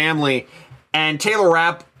some family, and Taylor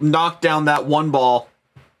Rapp knocked down that 1 ball,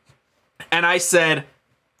 and I said,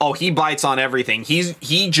 oh, he bites on everything.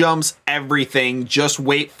 He jumps everything. Just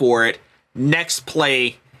wait for it. Next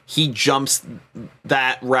play, he jumps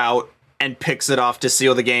that route and picks it off to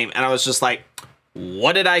seal the game. And I was just like,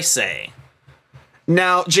 what did I say?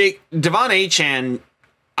 Now, Jake, Devon Achane,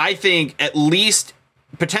 I think at least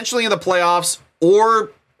potentially in the playoffs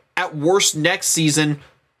or at worst next season,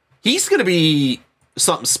 he's going to be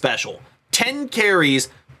something special. 10 carries,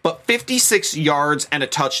 but 56 yards and a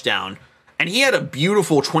touchdown. And he had a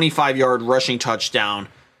beautiful 25-yard rushing touchdown.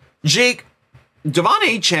 Jake, Devon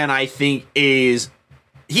Achane, I think,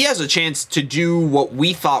 he has a chance to do what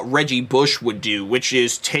we thought Reggie Bush would do, which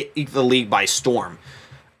is take the league by storm.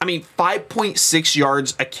 I mean, 5.6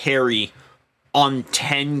 yards a carry on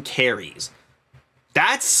 10 carries.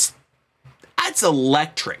 That's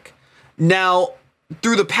electric. Now,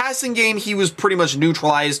 through the passing game, he was pretty much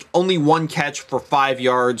neutralized. Only one catch for 5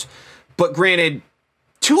 yards. But granted,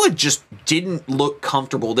 Tua just didn't look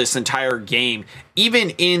comfortable this entire game.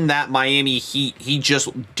 Even in that Miami Heat, he just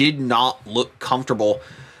did not look comfortable.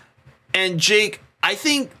 And Jake, I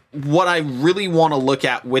think what I really want to look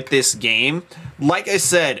at with this game, like I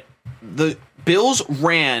said, the Bills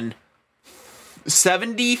ran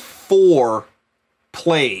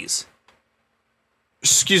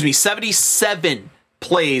 77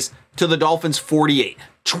 plays to the Dolphins' 48.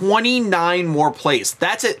 29 more plays.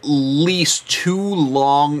 That's at least 2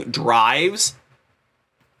 long drives.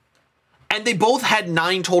 And they both had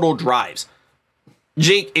 9 total drives.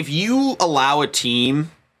 Jake, if you allow a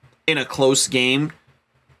team in a close game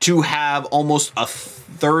to have almost a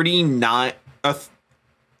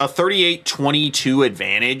 38-22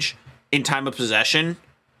 advantage in time of possession,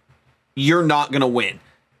 you're not going to win.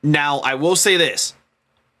 Now, I will say this.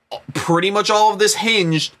 Pretty much all of this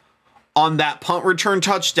hinged on that punt return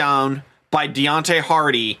touchdown by Deontay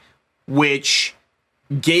Hardy, which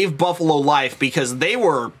gave Buffalo life because they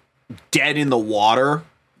were dead in the water.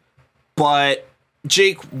 But,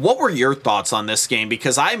 Jake, what were your thoughts on this game?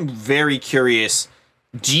 Because I'm very curious.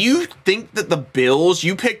 Do you think that the Bills,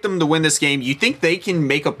 you picked them to win this game, you think they can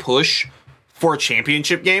make a push for a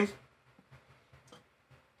championship game?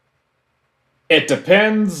 It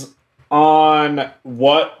depends on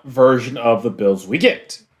what version of the Bills we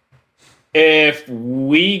get. If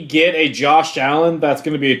we get a Josh Allen that's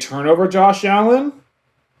going to be a turnover Josh Allen,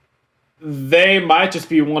 they might just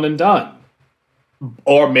be one and done.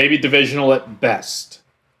 Or maybe divisional at best.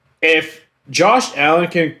 If Josh Allen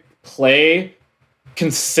can play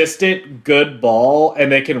consistent, good ball, and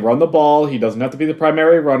they can run the ball, he doesn't have to be the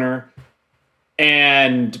primary runner,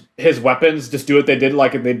 and his weapons just do what they did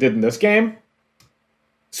like they did in this game,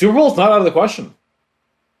 Super Bowl is not out of the question.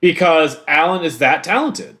 Because Allen is that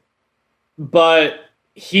talented. But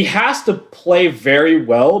he has to play very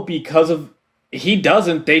well because of they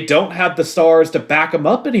don't have the stars to back him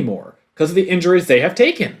up anymore because of the injuries they have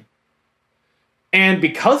taken. And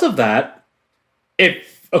because of that,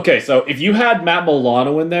 if you had Matt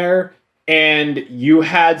Milano in there and you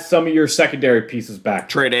had some of your secondary pieces back.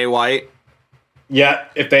 Tre'Davious White. Yeah,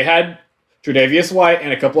 if they had Tre'Davious White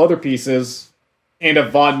and a couple other pieces, and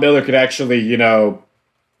if Von Miller could actually,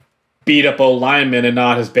 beat up O lineman and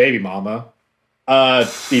not his baby mama,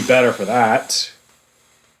 be better for that.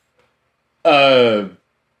 But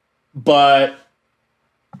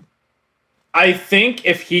I think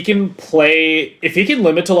if he can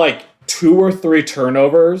limit to like 2 or 3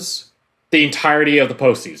 turnovers the entirety of the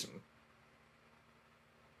postseason,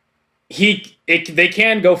 they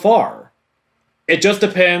can go far. It just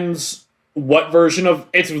depends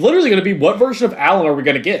it's literally going to be what version of Allen are we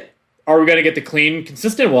going to get? Are we going to get the clean,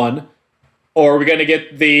 consistent one, or are we going to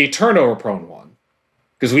get the turnover-prone one?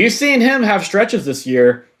 Because we've seen him have stretches this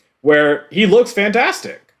year where he looks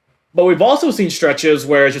fantastic. But we've also seen stretches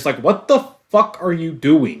where it's just like, what the fuck are you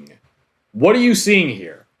doing? What are you seeing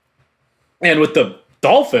here? And with the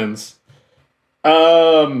Dolphins,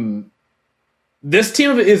 this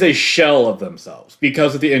team is a shell of themselves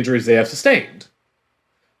because of the injuries they have sustained.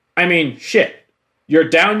 I mean, shit. You're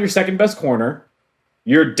down your second best corner.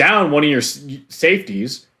 You're down one of your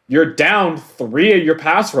safeties. You're down 3 of your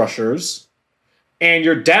pass rushers. And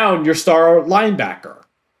you're down your star linebacker.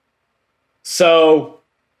 So,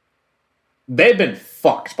 they've been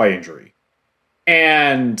fucked by injury.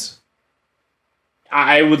 And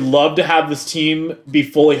I would love to have this team be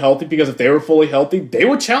fully healthy, because if they were fully healthy, they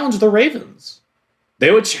would challenge the Ravens.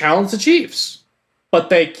 They would challenge the Chiefs. But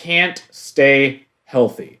they can't stay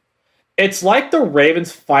healthy. It's like the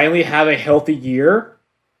Ravens finally have a healthy year,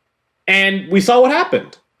 and we saw what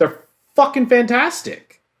happened. They're fucking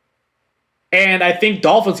fantastic. And I think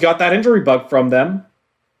Dolphins got that injury bug from them.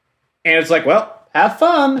 And it's like, well, have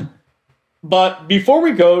fun. But before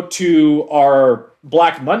we go to our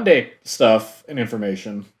Black Monday stuff and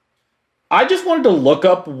information, I just wanted to look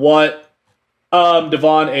up what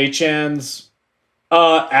Devon Achane's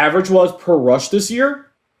average was per rush this year.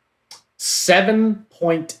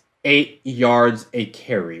 7.8 yards a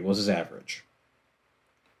carry was his average.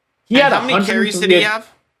 How many carries did he have?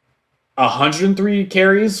 103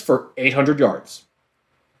 carries for 800 yards.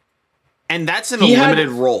 And that's in a limited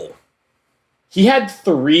role. He had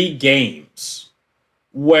 3 games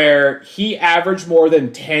where he averaged more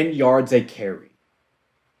than 10 yards a carry.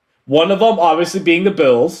 One of them obviously being the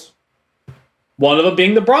Bills, one of them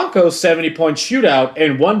being the Broncos 70-point shootout,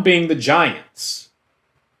 and one being the Giants.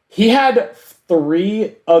 He had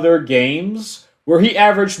 3 other games where he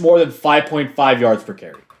averaged more than 5.5 yards per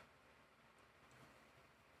carry.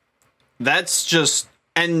 That's just,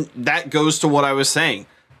 and that goes to what I was saying.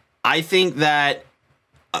 I think that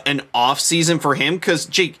an off season for him, because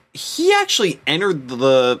Jake, he actually entered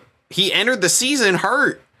the season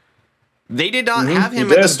hurt. They did not have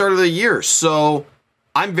him at the start of the year, so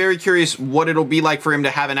I'm very curious what it'll be like for him to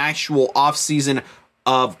have an actual off season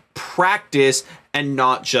of practice and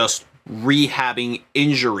not just rehabbing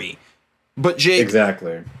injury. But Jake,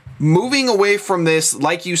 exactly. Moving away from this,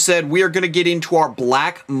 like you said, we are going to get into our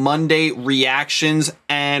Black Monday reactions,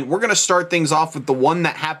 and we're going to start things off with the one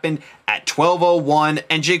that happened at 12:01.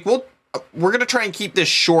 And Jake, we're going to try and keep this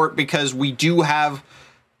short because we do have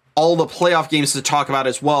all the playoff games to talk about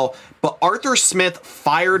as well. But Arthur Smith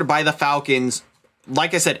fired by the Falcons,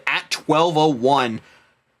 like I said, at 12:01.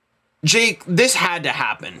 Jake, this had to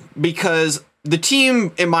happen because the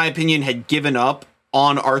team, in my opinion, had given up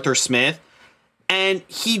on Arthur Smith. And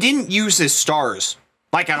he didn't use his stars,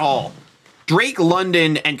 like at all. Drake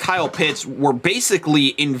London and Kyle Pitts were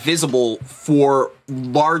basically invisible for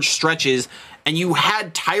large stretches. And you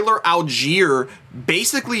had Tyler Algier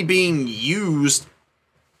basically being used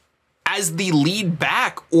as the lead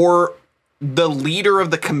back or the leader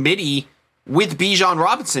of the committee with Bijan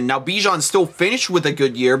Robinson. Now, Bijan still finished with a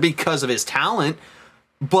good year because of his talent.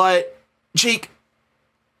 But, Jake,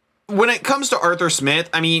 when it comes to Arthur Smith,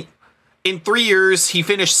 I mean, in 3 years, he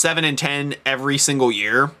finished 7-10 every single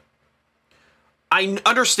year. I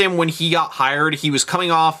understand when he got hired, he was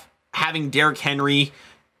coming off having Derrick Henry,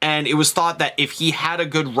 and it was thought that if he had a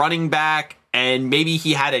good running back and maybe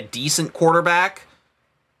he had a decent quarterback,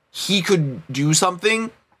 he could do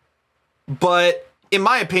something. But in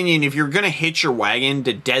my opinion, if you're going to hitch your wagon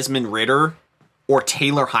to Desmond Ridder or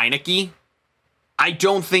Taylor Heineke, I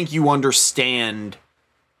don't think you understand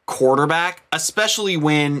quarterback, especially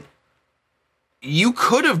when you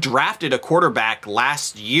could have drafted a quarterback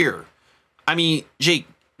last year. I mean, Jake,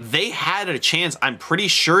 they had a chance, I'm pretty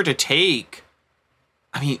sure, to take.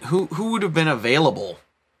 I mean, who would have been available?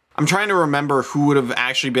 I'm trying to remember who would have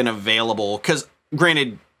actually been available. Because,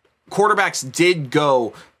 granted, quarterbacks did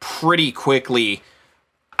go pretty quickly.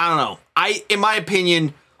 I don't know. In my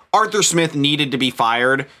opinion, Arthur Smith needed to be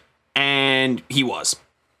fired, and he was.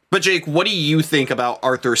 But, Jake, what do you think about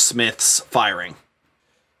Arthur Smith's firing?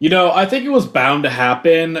 You know, I think it was bound to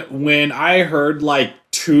happen. When I heard like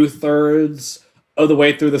 2/3 of the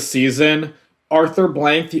way through the season, Arthur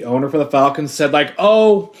Blank, the owner for the Falcons, said like,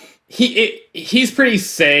 "Oh, he's pretty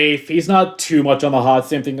safe. He's not too much on the hot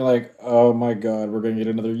seat." I'm thinking like, "Oh my God, we're gonna get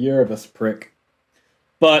another year of this prick."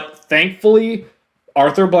 But thankfully,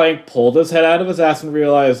 Arthur Blank pulled his head out of his ass and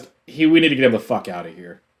realized we need to get him the fuck out of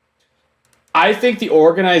here. I think the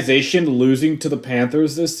organization losing to the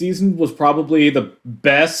Panthers this season was probably the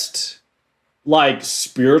best, like,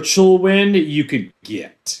 spiritual win you could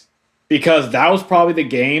get. Because that was probably the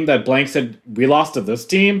game that Blank said, we lost to this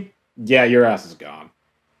team? Yeah, your ass is gone.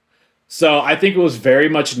 So I think it was very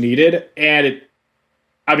much needed, and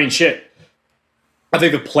I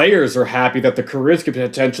think the players are happy that the careers could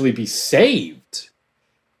potentially be saved.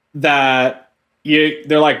 That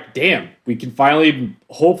they're like, damn, we can finally,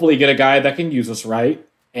 hopefully, get a guy that can use us right,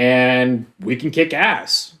 and we can kick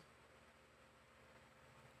ass.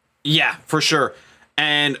 Yeah, for sure.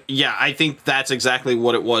 And yeah, I think that's exactly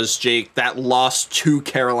what it was, Jake. That loss to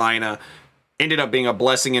Carolina ended up being a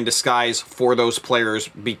blessing in disguise for those players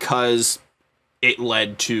because it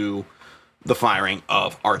led to the firing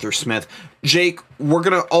of Arthur Smith. Jake, we're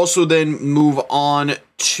going to also then move on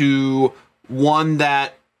to one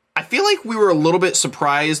that I feel like we were a little bit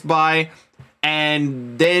surprised by,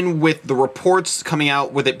 and then with the reports coming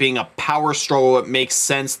out with it being a power struggle, it makes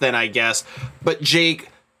sense then, I guess. But Jake,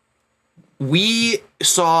 we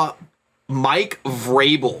saw Mike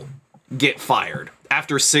Vrabel get fired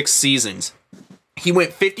after 6 seasons. He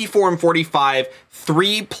went 54-45,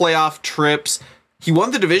 3 playoff trips. He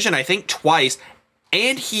won the division, I think, twice,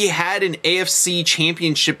 and he had an AFC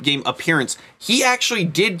championship game appearance. He actually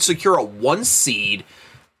did secure a 1 seed.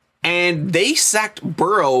 And they sacked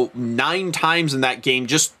Burrow 9 times in that game,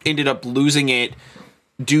 just ended up losing it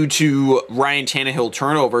due to Ryan Tannehill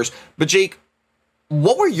turnovers. But Jake,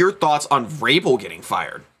 what were your thoughts on Vrabel getting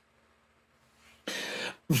fired?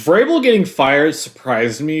 Vrabel getting fired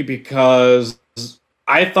surprised me because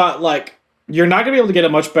I thought, like, you're not going to be able to get a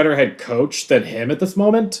much better head coach than him at this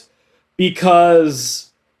moment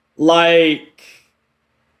because, like,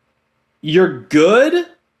 you're good,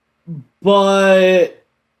 but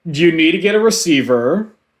you need to get a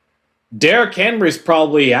receiver. Derrick Henry's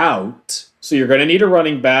probably out, so you're going to need a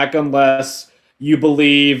running back unless you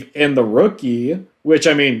believe in the rookie, which,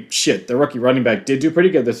 I mean, shit, the rookie running back did do pretty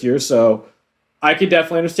good this year, so I could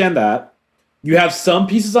definitely understand that. You have some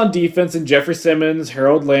pieces on defense in Jeffrey Simmons,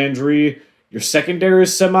 Harold Landry. Your secondary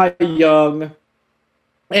is semi-young.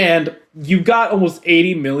 And you got almost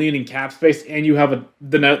 $80 million in cap space, and you have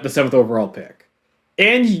the 7th overall pick.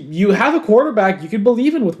 And you have a quarterback you can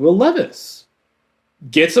believe in with Will Levis.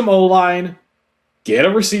 Get some O-line. Get a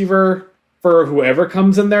receiver for whoever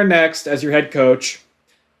comes in there next as your head coach.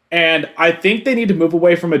 And I think they need to move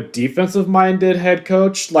away from a defensive-minded head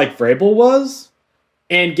coach like Vrabel was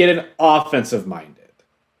and get an offensive-minded.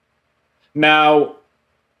 Now,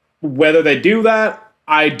 whether they do that,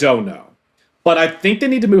 I don't know. But I think they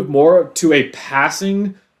need to move more to a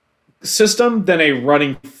passing system than a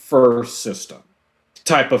running first system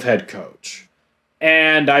type of head coach.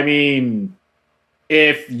 And, I mean,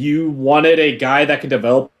 if you wanted a guy that can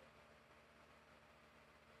develop,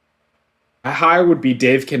 a hire would be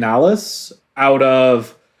Dave Canales out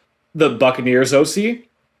of the Buccaneers OC.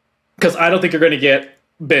 Because I don't think you're going to get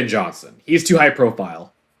Ben Johnson. He's too high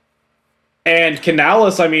profile. And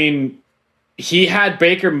Canales, I mean, he had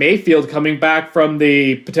Baker Mayfield coming back from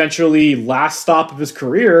the potentially last stop of his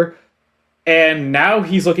career, and now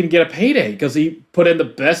he's looking to get a payday because he put in the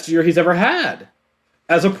best year he's ever had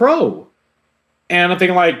as a pro. And I'm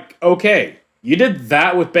thinking, like, okay, you did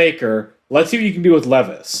that with Baker. Let's see what you can do with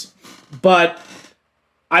Levis. But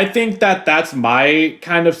I think that that's my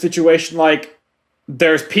kind of situation. Like,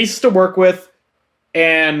 there's pieces to work with,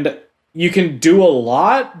 and you can do a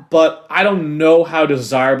lot, but I don't know how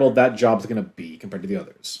desirable that job's going to be compared to the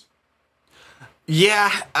others.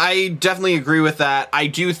 Yeah, I definitely agree with that. I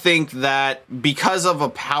do think that because of a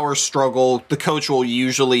power struggle, the coach will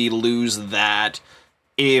usually lose that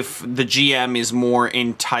if the GM is more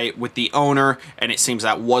in tight with the owner, and it seems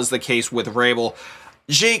that was the case with Vrabel.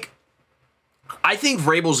 Jake, I think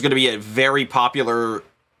Vrabel's going to be a very popular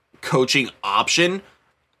coaching option.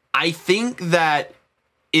 I think that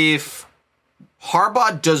if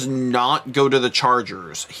Harbaugh does not go to the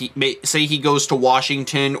Chargers, say he goes to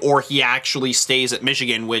Washington or he actually stays at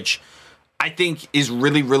Michigan, which I think is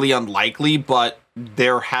really, really unlikely, but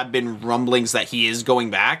there have been rumblings that he is going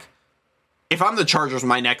back. If I'm the Chargers,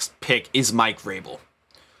 my next pick is Mike Vrabel.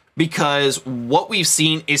 Because what we've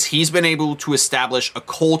seen is he's been able to establish a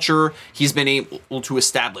culture, he's been able to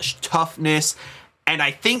establish toughness, and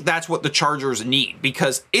I think that's what the Chargers need,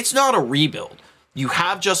 because it's not a rebuild. You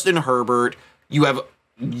have Justin Herbert, you have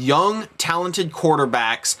young, talented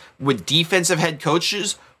quarterbacks with defensive head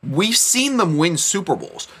coaches. We've seen them win Super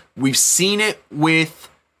Bowls. We've seen it with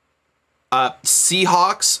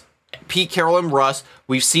Seahawks, Pete Carroll and Russ.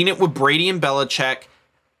 We've seen it with Brady and Belichick.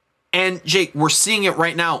 And Jake, we're seeing it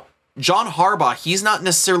right now. John Harbaugh, he's not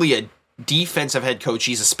necessarily a defensive head coach.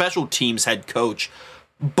 He's a special teams head coach.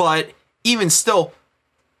 But even still,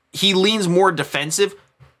 he leans more defensive.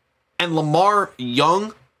 And Lamar,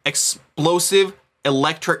 young, explosive,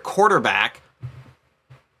 electric quarterback,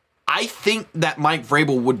 I think that Mike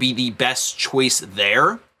Vrabel would be the best choice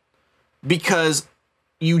there, because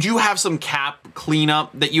you do have some cap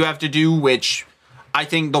cleanup that you have to do, which I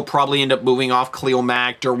think they'll probably end up moving off Khalil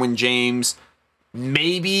Mack, Derwin James.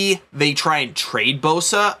 Maybe they try and trade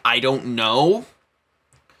Bosa. I don't know.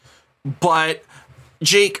 But,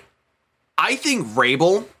 Jake, I think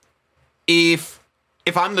Vrabel, if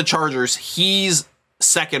I'm the Chargers, he's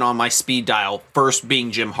second on my speed dial, first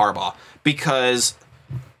being Jim Harbaugh, because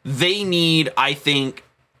they need, I think,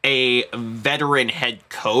 a veteran head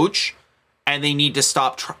coach, and they need to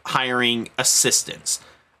stop hiring assistants.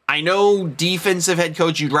 I know defensive head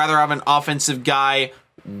coach, you'd rather have an offensive guy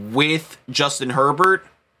with Justin Herbert,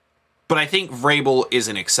 but I think Vrabel is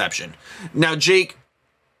an exception. Now, Jake,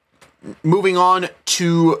 moving on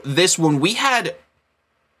to this one, we had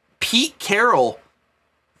Pete Carroll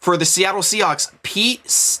for the Seattle Seahawks. Pete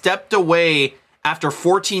stepped away after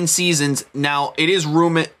 14 seasons. Now, it is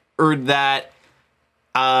rumored that,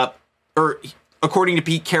 according to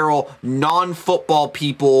Pete Carroll, non-football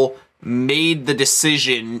people made the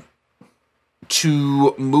decision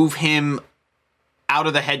to move him out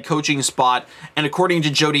of the head coaching spot. And according to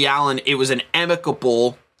Jody Allen, it was an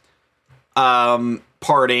amicable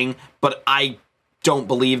parting, but I don't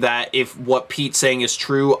believe that if what Pete's saying is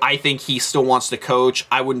true. I think he still wants to coach.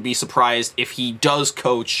 I wouldn't be surprised if he does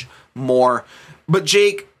coach more. But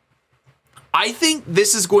Jake, I think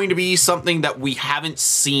this is going to be something that we haven't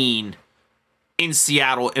seen in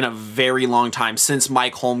Seattle in a very long time, since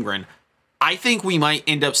Mike Holmgren. I think we might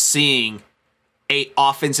end up seeing a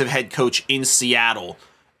offensive head coach in Seattle.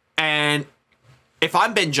 And if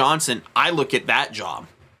I'm Ben Johnson, I look at that job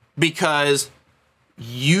because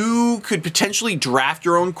you could potentially draft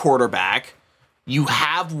your own quarterback. You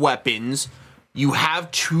have weapons. You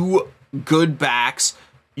have 2 good backs.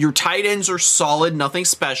 Your tight ends are solid, nothing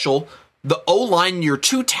special. The O-line, your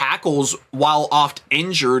 2 tackles, while oft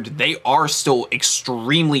injured, they are still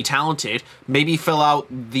extremely talented. Maybe fill out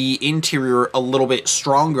the interior a little bit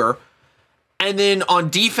stronger. And then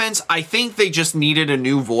on defense, I think they just needed a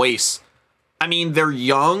new voice. I mean, they're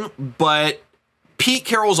young, but Pete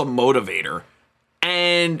Carroll's a motivator.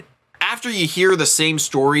 And after you hear the same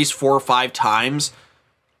stories 4 or 5 times,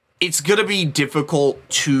 it's going to be difficult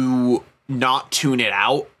to not tune it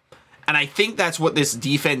out. And I think that's what this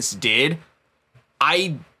defense did.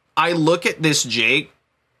 I look at this, Jake.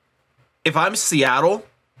 If I'm Seattle,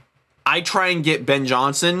 I try and get Ben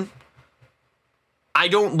Johnson. I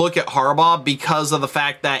don't look at Harbaugh because of the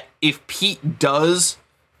fact that if Pete does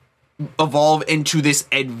evolve into this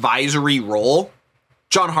advisory role,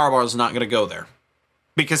 John Harbaugh is not going to go there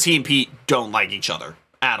because he and Pete don't like each other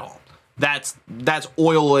at all. That's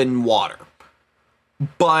oil and water.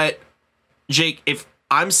 But Jake, if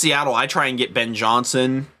I'm Seattle, I try and get Ben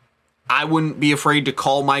Johnson. I wouldn't be afraid to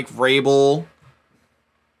call Mike Vrabel.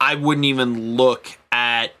 I wouldn't even look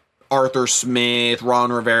at Arthur Smith,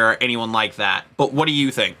 Ron Rivera, anyone like that. But what do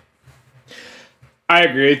you think? I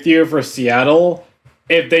agree with you for Seattle.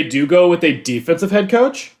 If they do go with a defensive head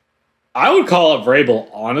coach, I would call it Vrabel,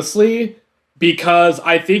 honestly, because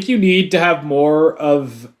I think you need to have more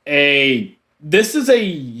of a... This is a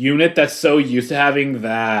unit that's so used to having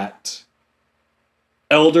that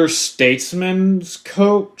elder statesman's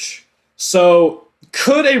coach. So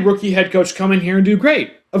could a rookie head coach come in here and do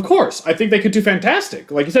great? Of course. I think they could do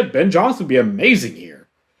fantastic. Like you said, Ben Johnson would be amazing here.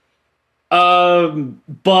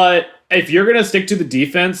 But if you're going to stick to the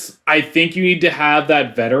defense, I think you need to have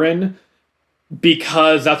that veteran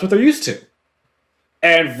because that's what they're used to.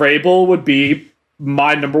 And Vrabel would be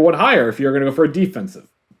my number 1 hire if you're going to go for a defensive.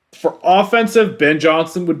 For offensive, Ben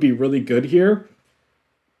Johnson would be really good here.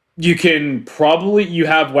 You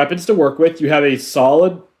have weapons to work with. You have a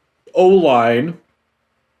solid O-line.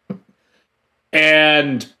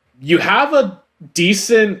 And you have a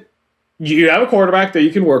quarterback that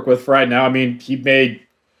you can work with for right now. I mean, he made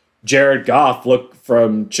Jared Goff look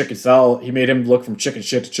from chicken salad. He made him look from chicken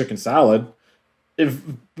shit to chicken salad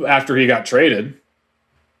after he got traded.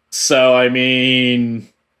 So, I mean,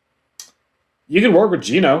 you can work with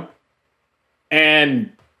Geno.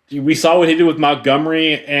 And we saw what he did with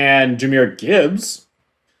Montgomery and Jahmyr Gibbs.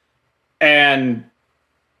 And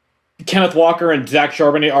Kenneth Walker and Zach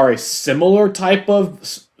Charbonnet are a similar type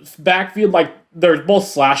of backfield. Like, they're both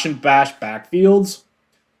slash and bash backfields.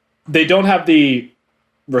 They don't have the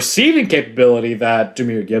receiving capability that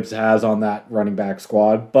Jahmyr Gibbs has on that running back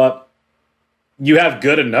squad, but you have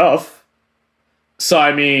good enough. So,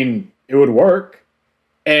 I mean, it would work.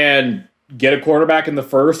 And get a quarterback in the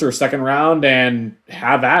first or second round and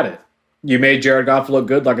have at it. You made Jared Goff look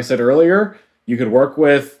good, like I said earlier. You could work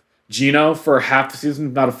with Geno for half the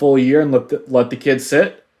season, not a full year, and let the kid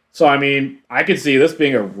sit. So, I mean, I could see this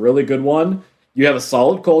being a really good one. You have a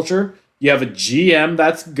solid culture. You have a GM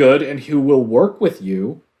that's good and who will work with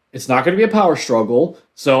you. It's not going to be a power struggle.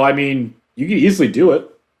 So, I mean, you can easily do it.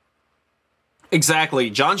 Exactly.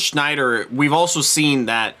 John Schneider, we've also seen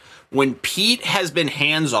that when Pete has been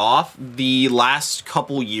hands-off the last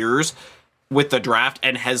couple years with the draft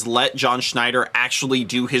and has let John Schneider actually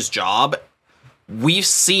do his job, we've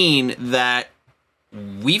seen that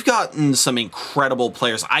we've gotten some incredible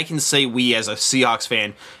players. I can say we, as a Seahawks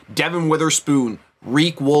fan, Devin Witherspoon,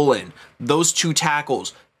 Reek Woolen, those 2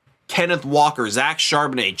 tackles, Kenneth Walker, Zach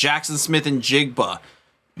Charbonnet, Jackson Smith, and Jigba.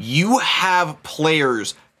 You have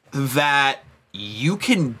players that you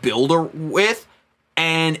can build with.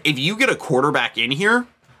 And if you get a quarterback in here,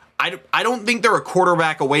 I don't think they're a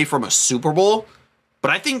quarterback away from a Super Bowl,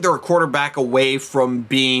 but I think they're a quarterback away from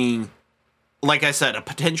being, like I said, a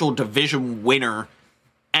potential division winner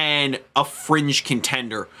and a fringe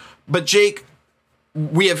contender. But Jake,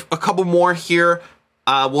 we have a couple more here.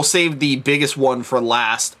 We'll save the biggest one for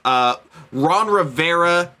last. Ron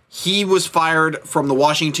Rivera, he was fired from the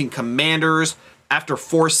Washington Commanders after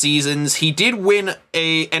 4 seasons. He did win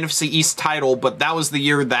a NFC East title, but that was the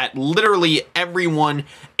year that literally everyone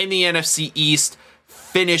in the NFC East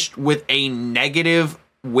finished with a negative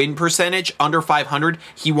win percentage, under 500.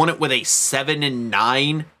 He won it with a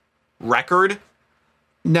 7-9 record.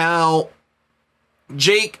 Now,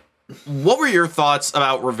 Jake, what were your thoughts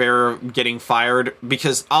about Rivera getting fired?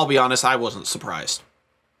 Because I'll be honest, I wasn't surprised.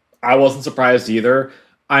 I wasn't surprised either.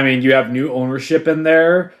 I mean, you have new ownership in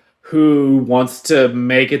there who wants to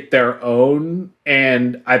make it their own.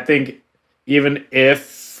 And I think even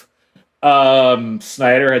if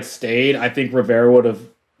Snyder had stayed, I think Rivera would have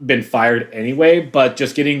been fired anyway. But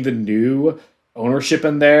just getting the new ownership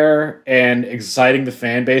in there and exciting the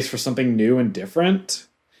fan base for something new and different,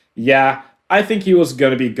 yeah, I think he was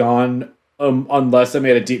going to be gone unless they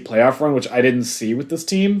made a deep playoff run, which I didn't see with this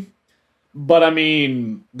team. But, I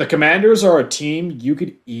mean, the Commanders are a team you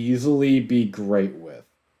could easily be great with.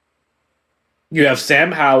 You have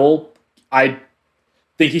Sam Howell. I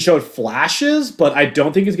think he showed flashes, but I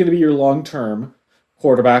don't think he's going to be your long-term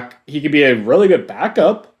quarterback. He could be a really good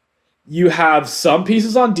backup. You have some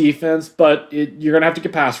pieces on defense, but you're going to have to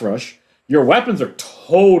get pass rush. Your weapons are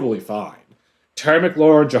totally fine. Terry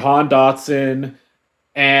McLaurin, Jahan Dotson,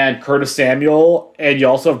 and Curtis Samuel, and you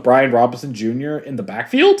also have Brian Robinson Jr. in the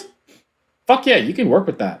backfield. Fuck yeah, you can work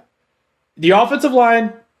with that. The offensive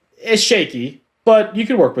line is shaky, but you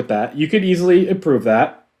can work with that. You could easily improve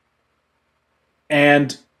that.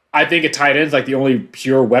 And I think a tight end is like the only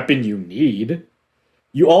pure weapon you need.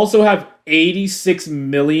 You also have $86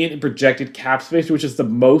 million in projected cap space, which is the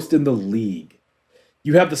most in the league.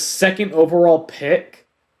 You have the second overall pick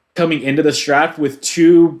coming into this draft with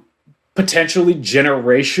two potentially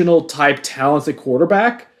generational type talents at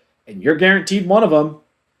quarterback, and you're guaranteed one of them.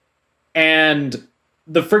 And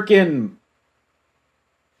the freaking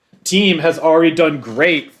team has already done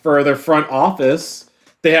great for their front office.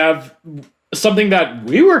 They have something that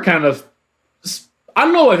we were kind of, I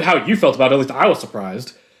don't know how you felt about it, at least I was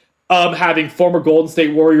surprised, having former Golden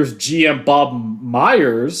State Warriors GM Bob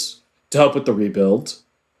Myers to help with the rebuild.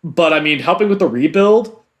 But, I mean, helping with the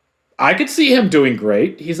rebuild, I could see him doing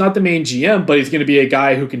great. He's not the main GM, but he's going to be a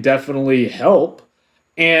guy who can definitely help.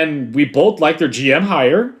 And we both like their GM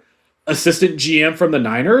hire. Assistant GM from the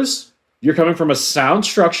Niners. You're coming from a sound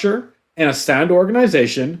structure and a sound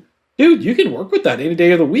organization. Dude, you can work with that any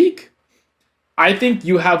day of the week. I think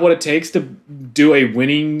you have what it takes to do a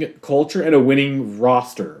winning culture and a winning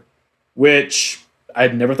roster, which I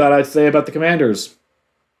never thought I'd say about the Commanders.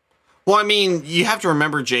 Well, I mean, you have to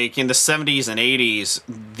remember, Jake, in the 70s and 80s,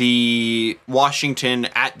 the Washington,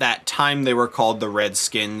 at that time they were called the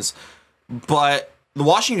Redskins, but the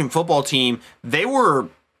Washington football team, they were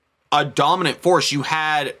a dominant force. You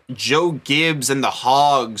had Joe Gibbs and the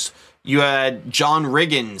Hogs. You had John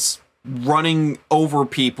Riggins running over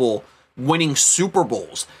people, winning Super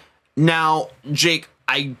Bowls. Now, Jake,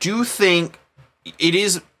 I do think it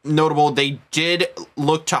is notable they did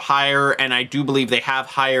look to hire, and I do believe they have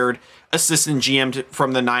hired assistant GM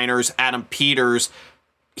from the Niners, Adam Peters.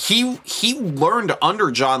 He learned under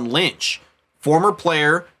John Lynch, former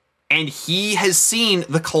player, and he has seen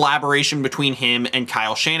the collaboration between him and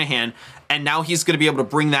Kyle Shanahan, and now he's going to be able to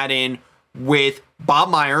bring that in with Bob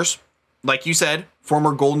Myers, like you said,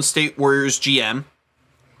 former Golden State Warriors GM.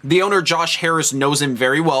 The owner, Josh Harris, knows him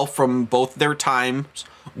very well from both their times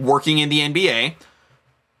working in the NBA.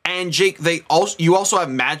 And Jake, you also have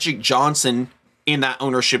Magic Johnson in that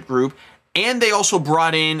ownership group, and they also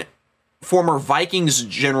brought in former Vikings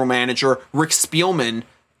general manager Rick Spielman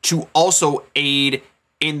to also aid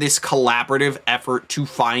in this collaborative effort to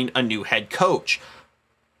find a new head coach.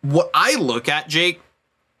 What I look at, Jake,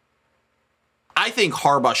 I think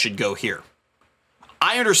Harbaugh should go here.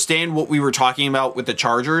 I understand what we were talking about with the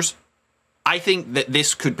Chargers. I think that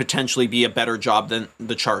this could potentially be a better job than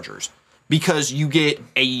the Chargers because you get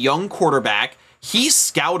a young quarterback. He's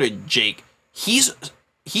scouted, Jake. He's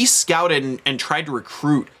scouted and tried to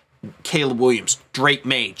recruit Caleb Williams, Drake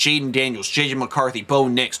May, Jaden Daniels, J.J. McCarthy, Bo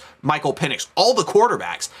Nix, Michael Penix, all the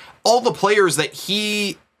quarterbacks, all the players that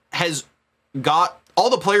he has got, all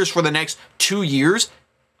the players for the next 2 years.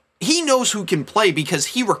 He knows who can play because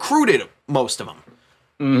he recruited most of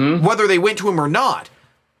them, whether they went to him or not.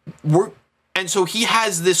 And so he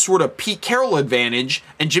has this sort of Pete Carroll advantage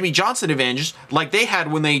and Jimmy Johnson advantage like they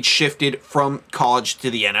had when they shifted from college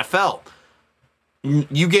to the NFL.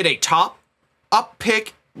 You get a top up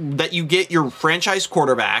pick that you get your franchise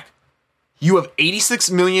quarterback. You have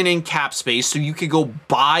 $86 million in cap space, so you could go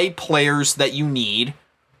buy players that you need.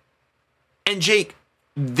 And Jake,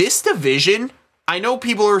 this division, I know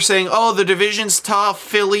people are saying, oh, the division's tough,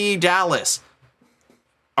 Philly, Dallas.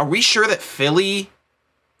 Are we sure that Philly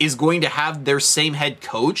is going to have their same head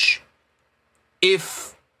coach?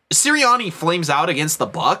 If Sirianni flames out against the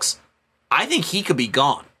Bucks, I think he could be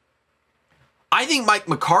gone. I think Mike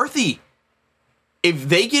McCarthy, if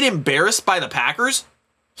they get embarrassed by the Packers,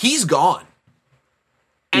 he's gone.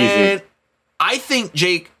 Easy. And I think,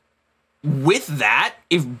 Jake, with that,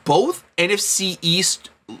 if both NFC East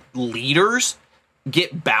leaders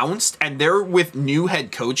get bounced and they're with new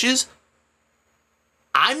head coaches,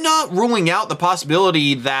 I'm not ruling out the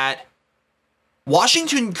possibility that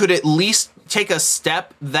Washington could at least take a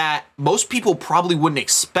step that most people probably wouldn't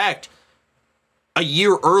expect a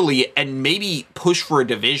year early and maybe push for a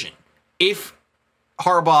division. If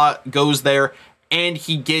Harbaugh goes there and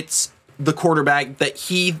he gets the quarterback that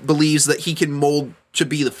he believes that he can mold to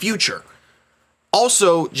be the future.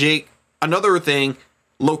 Also, Jake, another thing,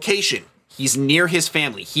 location. He's near his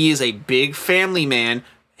family. He is a big family man.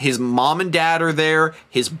 His mom and dad are there.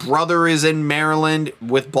 His brother is in Maryland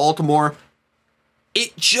with Baltimore.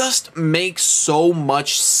 It just makes so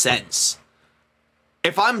much sense.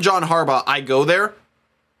 If I'm John Harbaugh, I go there.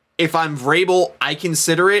 If I'm Vrabel, I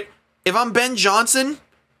consider it. If I'm Ben Johnson,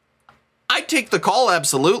 I take the call,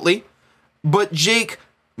 absolutely. But Jake,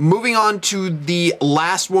 moving on to the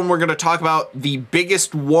last one we're going to talk about, the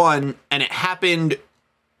biggest one, and it happened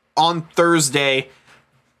on Thursday.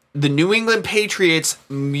 The New England Patriots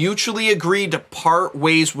mutually agreed to part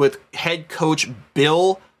ways with head coach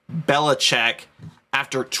Bill Belichick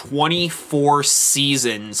after 24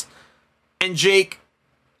 seasons. And Jake,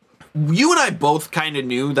 you and I both kind of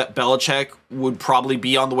knew that Belichick would probably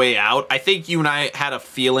be on the way out. I think you and I had a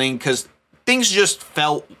feeling because things just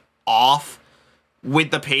felt off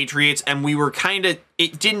with the Patriots, and we were kind of,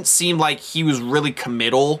 it didn't seem like he was really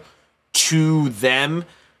committal to them.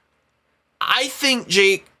 I think,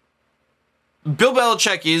 Jake, Bill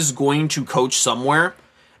Belichick is going to coach somewhere.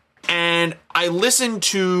 And I listen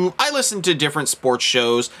to different sports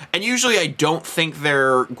shows, and usually I don't think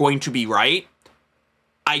they're going to be right.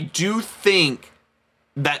 I do think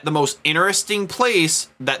that the most interesting place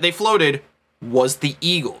that they floated was the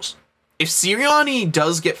Eagles. If Sirianni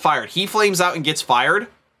does get fired, he flames out and gets fired,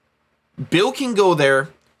 Bill can go there.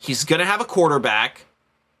 He's going to have a quarterback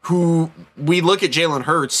who, we look at Jalen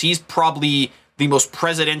Hurts, he's probably the most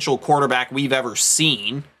presidential quarterback we've ever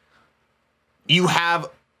seen. You have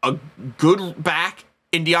a good back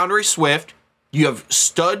in DeAndre Swift. You have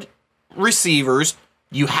stud receivers.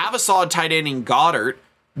 You have a solid tight end in Goddard.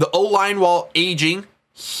 The O-line, while aging,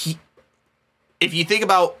 if you think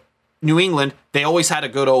about New England, they always had a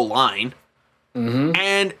good O-line. Mm-hmm.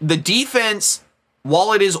 And the defense,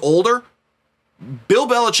 while it is older, Bill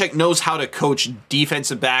Belichick knows how to coach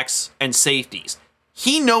defensive backs and safeties.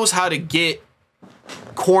 He knows how to get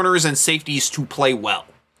corners and safeties to play well.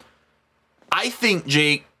 I think,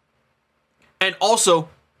 Jake, and also,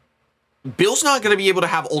 Bill's not going to be able to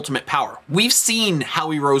have ultimate power. We've seen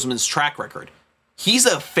Howie Roseman's track record. He's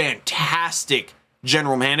a fantastic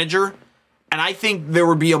general manager, and I think there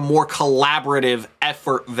would be a more collaborative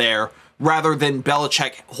effort there rather than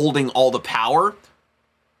Belichick holding all the power.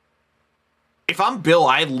 If I'm Bill,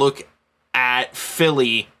 I'd look at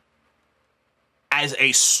Philly as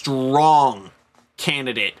a strong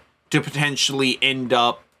candidate to potentially end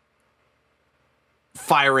up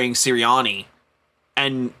firing Sirianni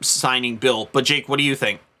and signing Bill. But Jake, what do you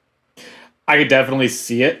think? I could definitely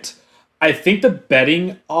see it. I think the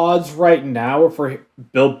betting odds right now are for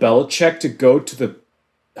Bill Belichick to go to the,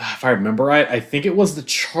 if I remember right, I think it was the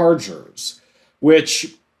Chargers,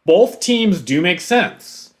 which both teams do make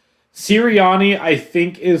sense. Sirianni, I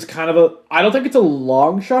think, is kind of a, I don't think it's a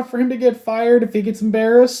long shot for him to get fired if he gets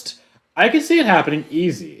embarrassed. I can see it happening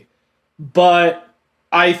easy. But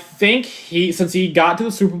I think since he got to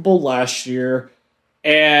the Super Bowl last year,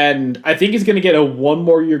 and I think he's going to get a one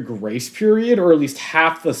more year grace period, or at least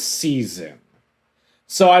half the season.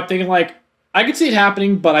 So I'm thinking, like, I could see it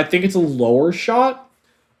happening, but I think it's a lower shot.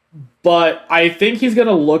 But I think he's going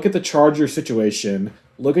to look at the Chargers situation,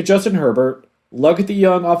 look at Justin Herbert, look at the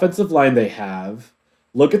young offensive line they have,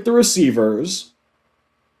 look at the receivers,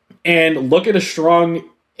 and look at a strong,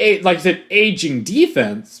 like I said, aging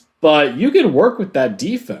defense, but you can work with that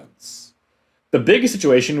defense. The biggest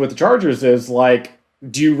situation with the Chargers is, like,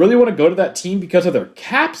 do you really want to go to that team because of their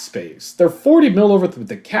cap space? They're 40 mil over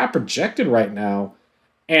the cap projected right now,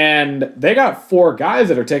 and they got 4 guys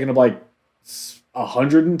that are taking up like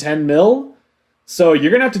 110 mil. So you're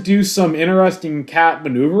going to have to do some interesting cap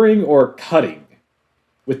maneuvering or cutting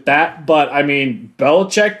with that. But, I mean,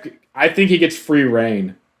 Belichick, I think he gets free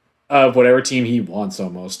reign of whatever team he wants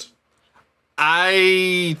almost.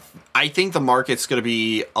 I think the market's going to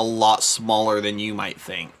be a lot smaller than you might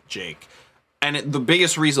think, Jake. And the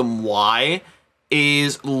biggest reason why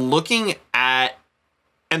is looking at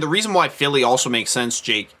And the reason why Philly also makes sense,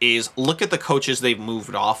 Jake, is look at the coaches they've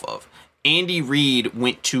moved off of. Andy Reid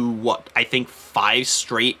went to, I think 5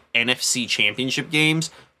 straight NFC championship games,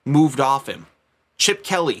 moved off him. Chip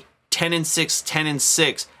Kelly, 10-6,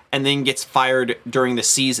 10-6, and then gets fired during the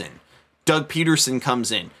season. Doug Peterson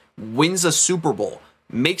comes in, wins a Super Bowl,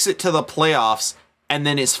 makes it to the playoffs, and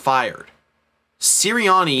then is fired.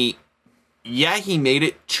 Sirianni, yeah, he made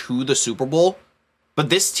it to the Super Bowl, but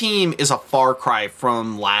this team is a far cry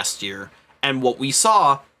from last year. And what we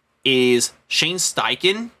saw is Shane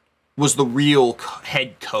Steichen was the real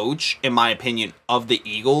head coach, in my opinion, of the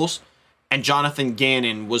Eagles. And Jonathan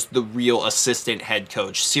Gannon was the real assistant head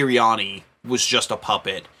coach. Sirianni was just a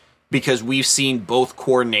puppet. Because we've seen both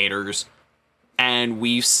coordinators and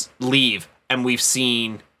we've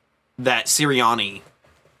seen that Sirianni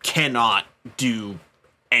cannot do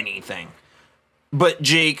anything. But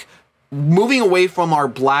Jake, moving away from our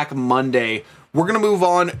Black Monday, we're going to move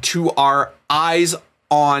on to our Eyes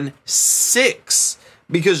on 6.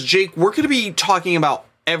 Because, Jake, we're going to be talking about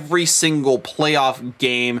every single playoff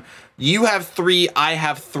game. You have 3, I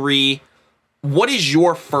have 3. What is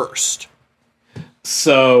your first?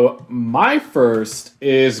 So, my first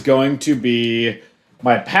is going to be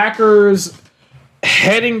my Packers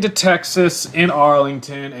heading to Texas in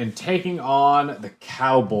Arlington and taking on the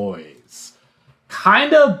Cowboys.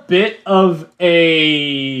 Kind of bit of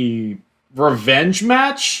a revenge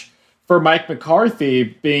match for Mike McCarthy,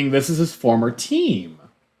 being this is his former team.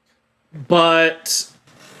 But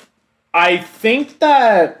I think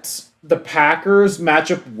that the Packers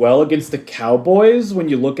match up well against the Cowboys when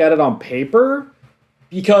you look at it on paper,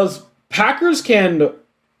 because Packers can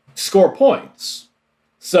score points.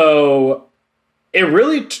 So it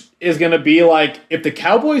really is going to be like if the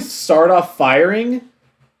Cowboys start off firing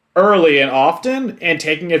early and often and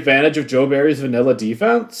taking advantage of Joe Barry's vanilla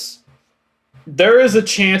defense, there is a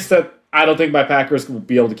chance that I don't think my Packers will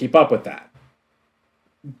be able to keep up with that.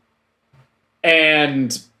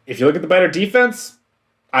 And if you look at the better defense,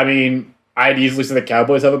 I mean, I'd easily say the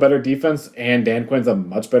Cowboys have a better defense, and Dan Quinn's a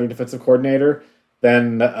much better defensive coordinator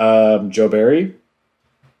than Joe Barry.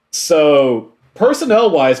 So,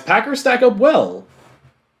 personnel-wise, Packers stack up well.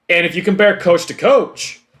 And if you compare coach to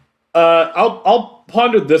coach, I'll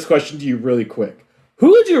ponder this question to you really quick.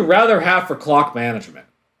 Who would you rather have for clock management?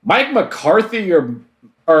 Mike McCarthy or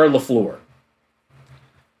LaFleur?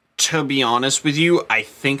 To be honest with you, I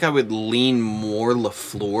think I would lean more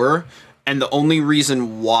LaFleur. And the only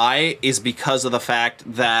reason why is because of the fact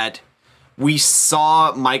that we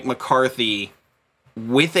saw Mike McCarthy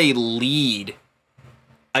with a lead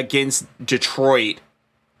against Detroit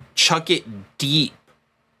chuck it deep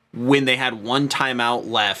when they had one timeout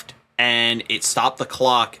left and it stopped the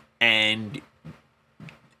clock, and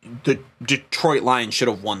the Detroit Lions should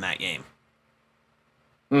have won that game.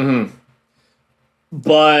 Mm-hmm.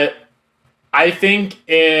 But I think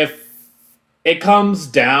if it comes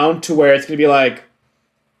down to where it's going to be like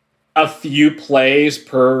a few plays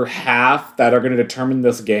per half that are going to determine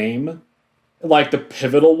this game, like the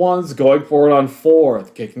pivotal ones, going forward on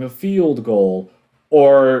fourth, kicking a field goal,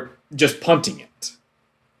 or just punting it.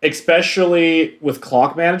 Especially with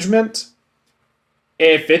clock management,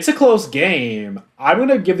 if it's a close game, I'm going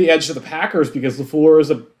to give the edge to the Packers because LaFleur is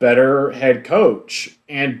a better head coach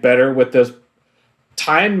and better with this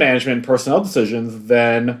time management and personnel decisions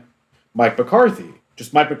than Mike McCarthy.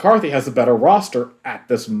 Just Mike McCarthy has a better roster at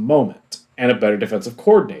this moment and a better defensive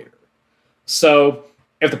coordinator. So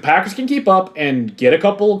if the Packers can keep up and get a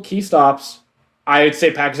couple key stops, I'd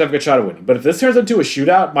say Packers have a good shot at winning. But if this turns into a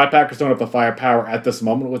shootout, my Packers don't have the firepower at this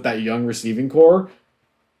moment with that young receiving core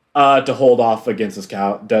to hold off against this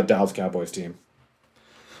Dallas Cowboys team.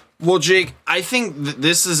 Well, Jake, I think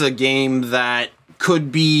this is a game that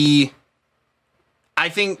could be... I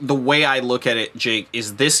think the way I look at it, Jake,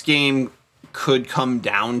 is this game could come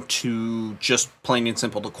down to just plain and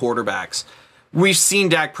simple the quarterbacks. We've seen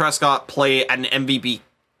Dak Prescott play at an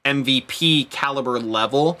MVP caliber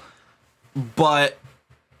level, but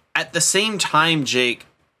at the same time, Jake,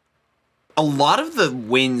 a lot of the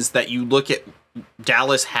wins that you look at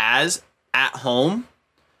Dallas has at home,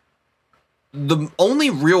 the only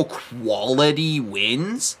real quality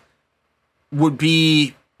wins would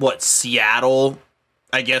be, Seattle,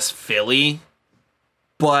 I guess Philly,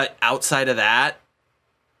 but outside of that,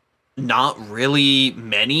 not really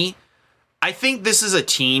many. I think this is a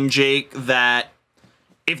team, Jake, that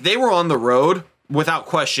if they were on the road, without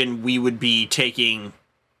question, we would be taking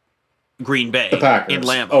Green Bay the Packers. In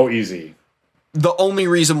Lambeau. Oh, easy. The only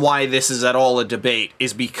reason why this is at all a debate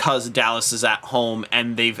is because Dallas is at home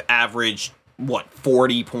and they've averaged,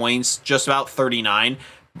 40 points, just about 39.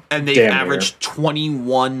 and they've averaged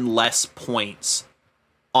 21 less points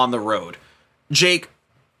on the road. Jake,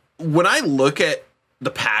 when I look at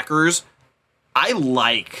the Packers, I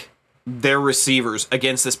like their receivers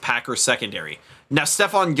against this Packers secondary. Now,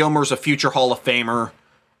 Stephon Gilmore's a future Hall of Famer,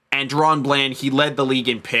 and Deron Bland, he led the league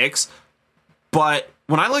in picks. But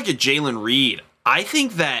when I look at Jalen Reed, I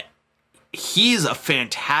think that he's a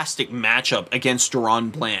fantastic matchup against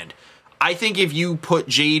Deron Bland. I think if you put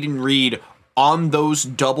Jaden Reed on those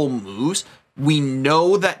double moves, we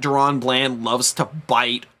know that Deron Bland loves to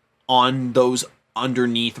bite on those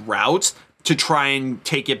underneath routes to try and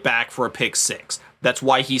take it back for a pick six. That's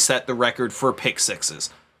why he set the record for pick sixes.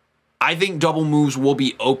 I think double moves will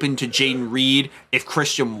be open to Jaden Reed. If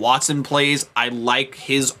Christian Watson plays, I like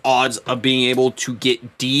his odds of being able to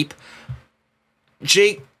get deep.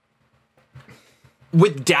 Jake,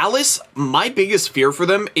 with Dallas, my biggest fear for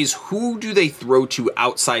them is who do they throw to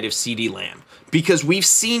outside of CeeDee Lamb? Because we've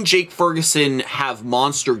seen Jake Ferguson have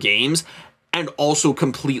monster games and also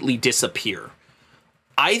completely disappear.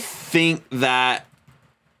 I think that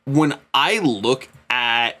when I look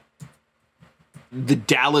at the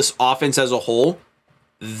Dallas offense as a whole,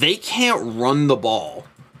 they can't run the ball.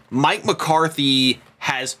 Mike McCarthy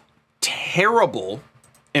has terrible,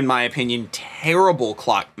 in my opinion, terrible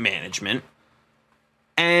clock management.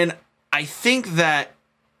 And I think that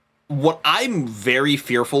what I'm very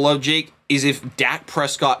fearful of, Jake, is if Dak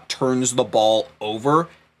Prescott turns the ball over,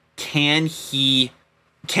 can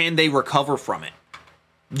they recover from it?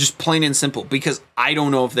 Just plain and simple, because I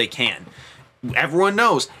don't know if they can. Everyone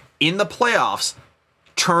knows in the playoffs,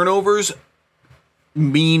 turnovers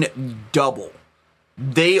mean double.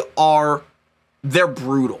 They're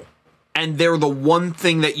brutal. And they're the one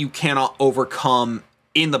thing that you cannot overcome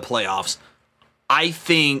in the playoffs. I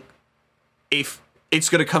think if it's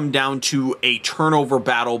going to come down to a turnover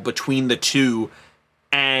battle between the two,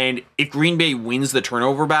 and if Green Bay wins the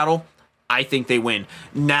turnover battle, I think they win.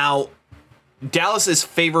 Now, Dallas is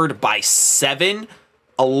favored by 7.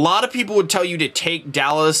 A lot of people would tell you to take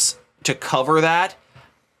Dallas to cover that.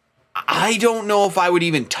 I don't know if I would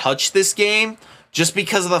even touch this game just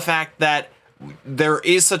because of the fact that there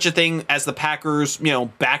is such a thing as the Packers,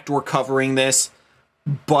 backdoor covering this,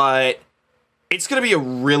 but it's going to be a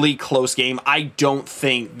really close game. I don't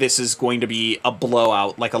think this is going to be a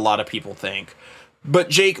blowout like a lot of people think. But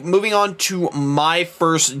Jake, moving on to my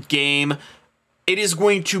first game, it is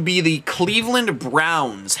going to be the Cleveland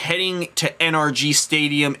Browns heading to NRG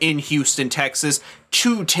Stadium in Houston, Texas,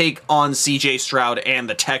 to take on CJ Stroud and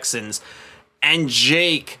the Texans. And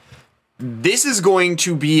Jake, this is going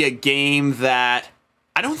to be a game that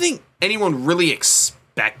I don't think anyone really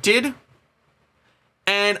expected.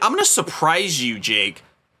 And I'm going to surprise you, Jake.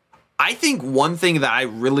 I think one thing that I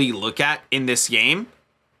really look at in this game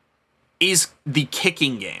is the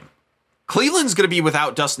kicking game. Cleveland's going to be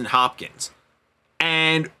without Dustin Hopkins.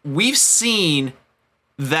 And we've seen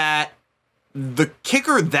that the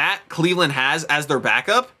kicker that Cleveland has as their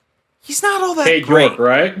backup, he's not all that Cade great. York,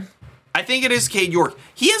 right? I think it is Cade York.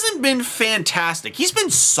 He hasn't been fantastic. He's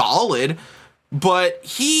been solid, but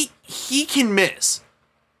he can miss.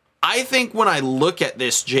 I think when I look at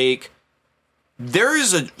this, Jake, there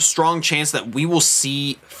is a strong chance that we will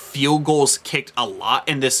see field goals kicked a lot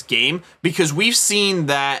in this game because we've seen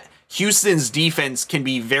that Houston's defense can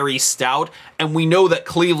be very stout, and we know that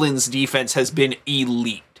Cleveland's defense has been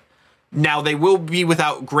elite. Now, they will be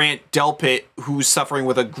without Grant Delpit, who's suffering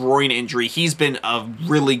with a groin injury. He's been a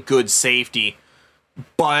really good safety.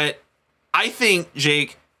 But I think,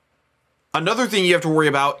 Jake, another thing you have to worry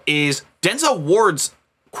about is Denzel Ward's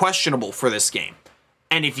questionable for this game.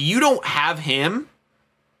 And if you don't have him,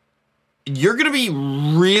 you're going to be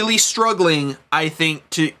really struggling, I think,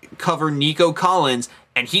 to cover Nico Collins,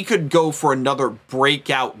 and he could go for another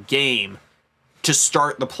breakout game to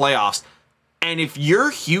start the playoffs. And if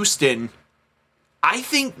you're Houston, I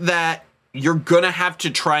think that you're going to have to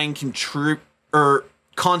try and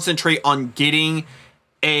concentrate on getting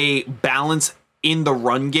a balance in the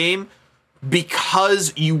run game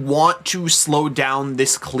because you want to slow down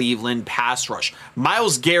this Cleveland pass rush.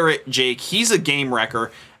 Myles Garrett, Jake, he's a game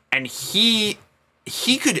wrecker, and he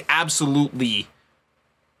could absolutely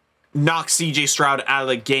knock CJ Stroud out of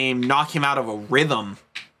the game, knock him out of a rhythm.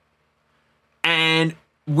 And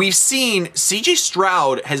we've seen CJ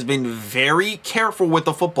Stroud has been very careful with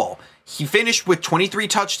the football. He finished with 23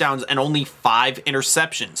 touchdowns and only 5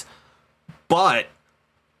 interceptions. But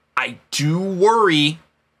I do worry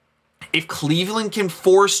if Cleveland can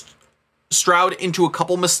force Stroud into a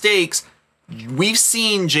couple mistakes. We've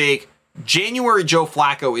seen, Jake, January Joe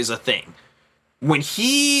Flacco is a thing. When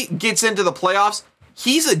he gets into the playoffs,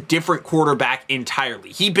 he's a different quarterback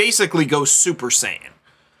entirely. He basically goes Super Saiyan.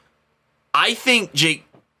 I think, Jake,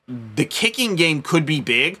 the kicking game could be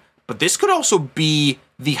big, but this could also be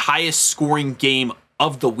the highest scoring game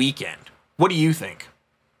of the weekend. What do you think?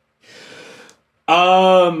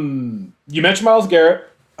 You mentioned Myles Garrett.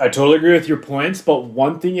 I totally agree with your points, but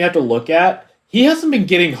one thing you have to look at, he hasn't been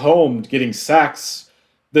getting sacks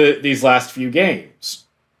these last few games.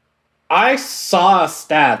 I saw a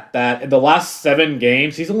stat that in the last 7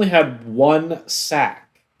 games, he's only had 1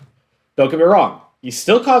 sack. Don't get me wrong. He's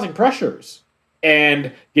still causing pressures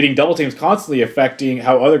and getting double teams constantly affecting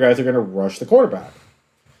how other guys are going to rush the quarterback.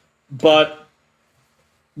 But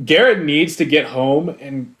Garrett needs to get home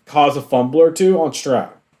and cause a fumble or two on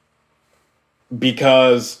Stroud.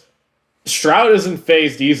 Because Stroud isn't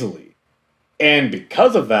phased easily. And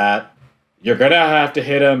because of that, you're going to have to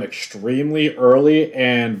hit him extremely early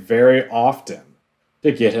and very often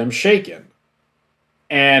to get him shaken.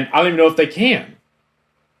 And I don't even know if they can.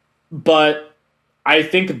 But I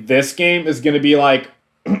think this game is going to be like,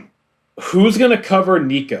 who's going to cover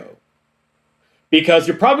Nico? Because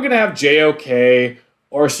you're probably going to have JOK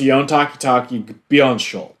or Sion Takitaki be on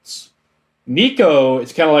Schultz. Nico,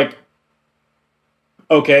 it's kind of like,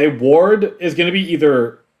 okay, Ward is going to be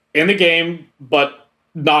either in the game, but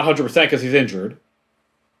not 100% because he's injured.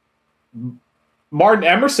 Martin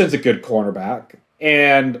Emerson's a good cornerback,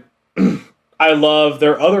 and I love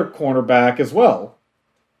their other cornerback as well.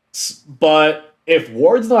 But if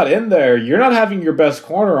Ward's not in there, you're not having your best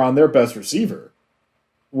corner on their best receiver,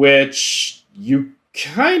 which you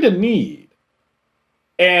kind of need.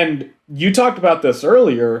 And you talked about this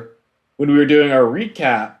earlier when we were doing our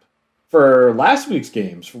recap for last week's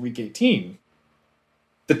games for Week 18.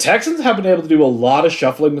 The Texans have been able to do a lot of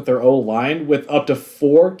shuffling with their O-line with up to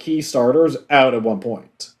 4 key starters out at one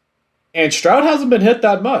point. And Stroud hasn't been hit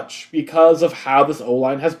that much because of how this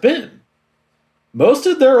O-line has been. Most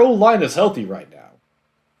of their O-line is healthy right now.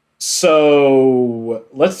 So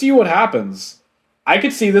let's see what happens. I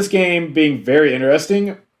could see this game being very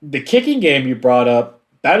interesting. The kicking game you brought up,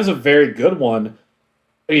 that is a very good one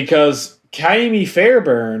because Kaimi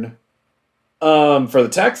Fairbairn for the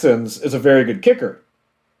Texans is a very good kicker.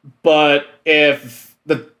 But if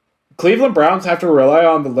the Cleveland Browns have to rely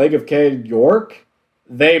on the leg of Cade York,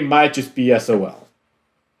 they might just be SOL.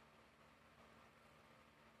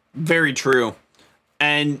 Very true.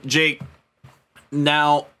 And Jake,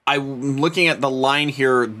 now I'm looking at the line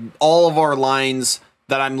here. All of our lines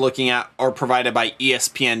that I'm looking at are provided by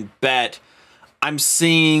ESPN Bet. I'm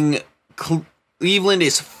seeing Cleveland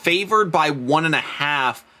is favored by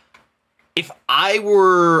 1.5. If I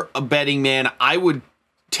were a betting man, I would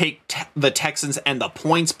take the Texans and the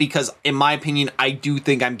points because, in my opinion, I do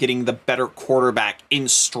think I'm getting the better quarterback in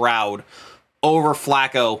Stroud over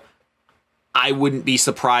Flacco. I wouldn't be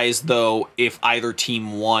surprised, though, if either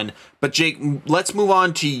team won. But, Jake, let's move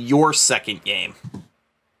on to your second game.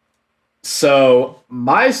 So,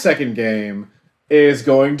 my second game is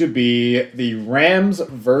going to be the Rams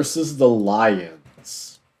versus the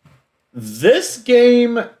Lions. This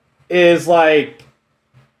game is like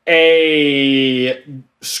a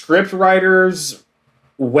script writer's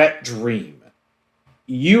wet dream.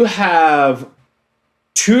 You have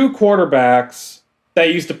 2 quarterbacks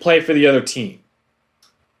that used to play for the other team.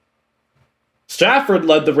 Stafford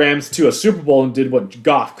led the Rams to a Super Bowl and did what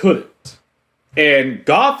Goff couldn't. And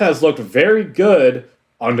Goff has looked very good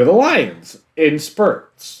under the Lions in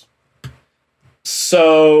spurts.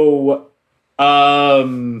 So,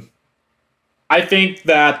 I think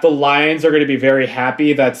that the Lions are going to be very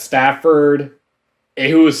happy that Stafford,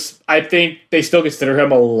 I think they still consider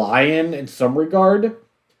him a Lion in some regard.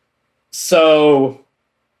 So,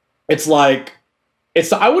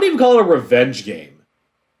 I wouldn't even call it a revenge game.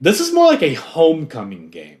 This is more like a homecoming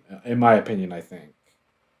game, in my opinion, I think.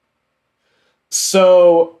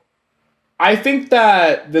 So, I think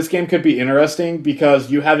that this game could be interesting because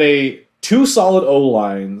you have 2 solid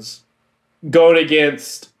O-lines going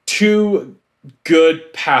against 2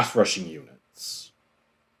 good pass rushing units.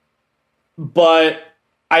 But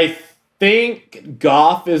I think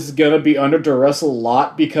Goff is going to be under duress a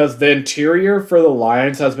lot because the interior for the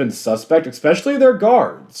Lions has been suspect, especially their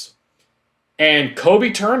guards. And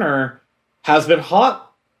Kobe Turner has been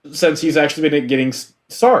hot since he's actually been getting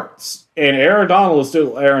starts. And Aaron Donald is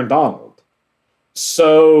still Aaron Donald.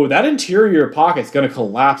 So that interior pocket is going to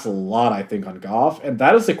collapse a lot, I think, on Goff. And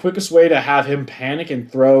that is the quickest way to have him panic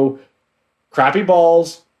and throw crappy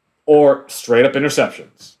balls or straight up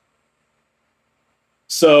interceptions.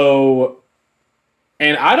 So,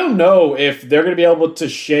 and I don't know if they're going to be able to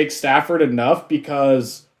shake Stafford enough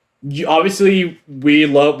because Obviously, we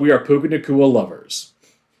are Puka Nakua lovers.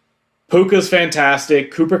 Puka's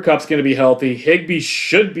fantastic. Cooper Cup's going to be healthy. Higbee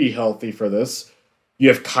should be healthy for this. You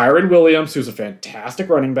have Kyron Williams, who's a fantastic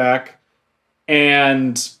running back.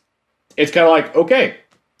 And it's kind of like, okay.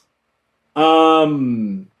 I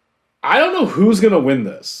don't know who's going to win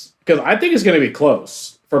this. Because I think it's going to be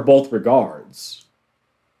close for both regards.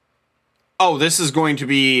 Oh, this is going to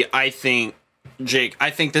be, I think, Jake, I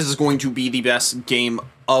think this is going to be the best game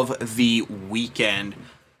of the weekend.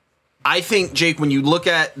 I think, Jake, when you look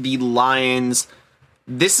at the Lions,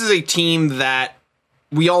 this is a team that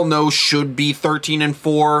we all know should be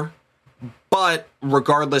 13-4, but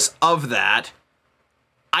regardless of that,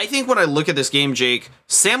 I think when I look at this game, Jake,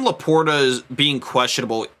 Sam Laporta's being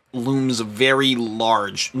questionable looms very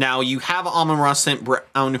large. Now, you have Amon-Ra St.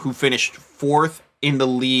 Brown, who finished third in the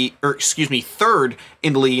league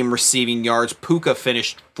in receiving yards. Puka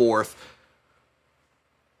finished fourth.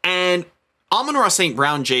 And Amon-Ra St.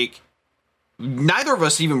 Brown, Jake, neither of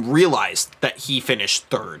us even realized that he finished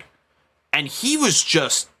third. And he was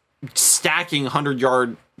just stacking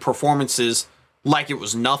 100-yard performances like it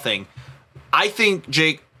was nothing. I think,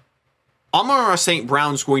 Jake, Amon-Ra St.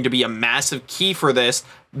 Brown's going to be a massive key for this,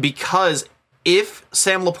 because if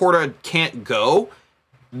Sam Laporta can't go,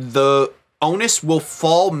 the onus will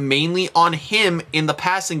fall mainly on him in the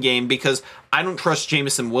passing game, because I don't trust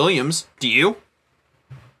Jameson Williams. Do you?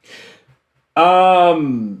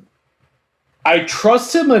 I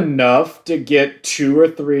trust him enough to get 2 or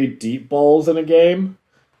 3 deep balls in a game,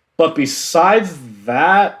 but besides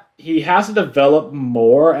that, he has to develop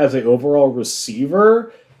more as an overall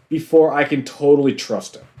receiver before I can totally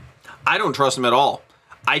trust him. I don't trust him at all.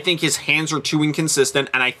 I think his hands are too inconsistent,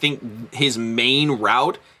 and I think his main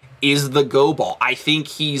route is the go ball. I think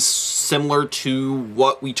he's similar to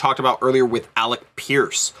what we talked about earlier with Alec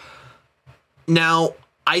Pierce. Now,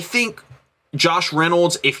 I think Josh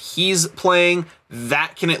Reynolds, if he's playing,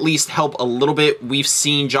 that can at least help a little bit. We've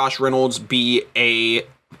seen Josh Reynolds be a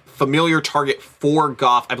familiar target for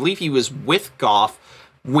Goff. I believe he was with Goff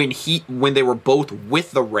when they were both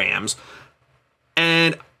with the Rams.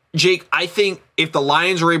 And Jake, I think if the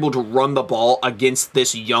Lions are able to run the ball against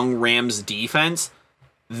this young Rams defense,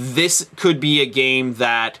 this could be a game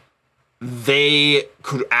that they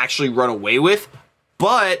could actually run away with.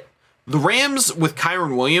 But the Rams with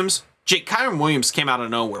Kyron Williams, Jake, Kyron Williams came out of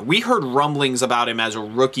nowhere. We heard rumblings about him as a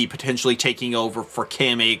rookie potentially taking over for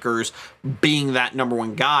Cam Akers, being that number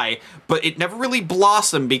one guy, but it never really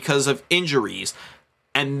blossomed because of injuries.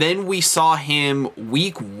 And then we saw him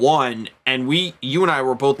week 1, and you and I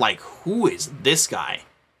were both like, who is this guy?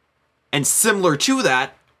 And similar to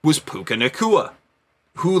that was Puka Nakua,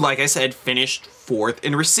 who, like I said, finished 4th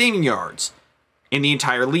in receiving yards in the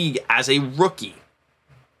entire league as a rookie.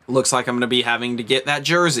 Looks like I'm going to be having to get that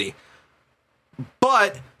jersey.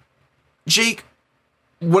 But, Jake,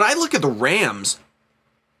 when I look at the Rams,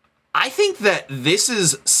 I think that this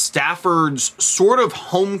is Stafford's sort of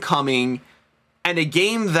homecoming, and a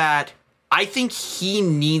game that I think he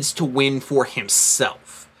needs to win for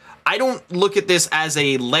himself. I don't look at this as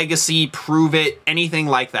a legacy, prove it, anything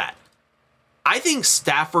like that. I think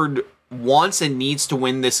Stafford wants and needs to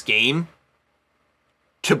win this game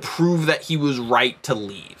to prove that he was right to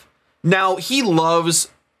leave. Now, he loves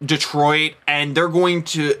Detroit, and they're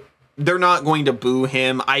not going to boo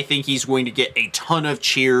him. I think he's going to get a ton of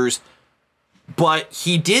cheers, but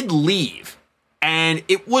he did leave, and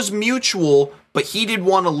it was mutual, but he did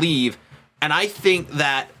want to leave. And I think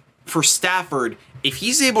that for Stafford, if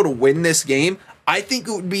he's able to win this game, I think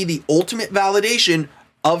it would be the ultimate validation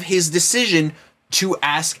of his decision to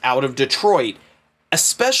ask out of Detroit,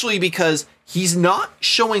 especially because he's not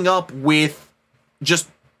showing up with just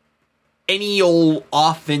any old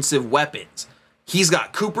offensive weapons. He's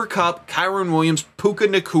got Cooper Kupp, Kyron Williams, Puka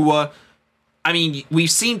Nakua. I mean,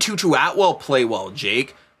 we've seen Tutu Atwell play well,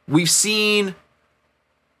 Jake. We've seen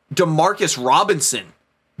Demarcus Robinson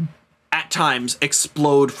at times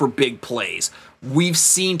explode for big plays. We've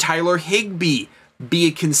seen Tyler Higbee be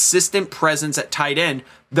a consistent presence at tight end.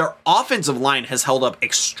 Their offensive line has held up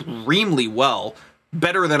extremely well,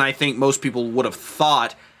 better than I think most people would have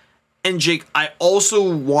thought. And Jake, I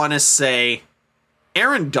also want to say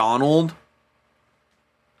Aaron Donald,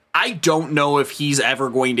 I don't know if he's ever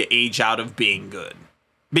going to age out of being good,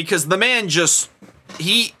 because the man just,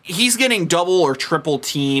 he's getting double or triple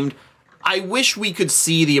teamed. I wish we could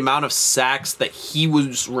see the amount of sacks that he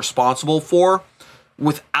was responsible for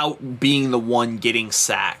without being the one getting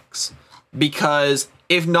sacks. Because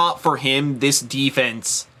if not for him, this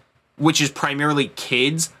defense, which is primarily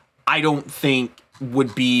kids, I don't think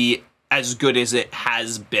would be as good as it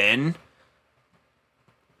has been.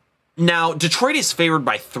 Now, Detroit is favored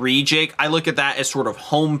by 3, Jake. I look at that as sort of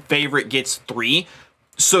home favorite gets 3.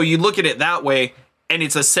 So you look at it that way, and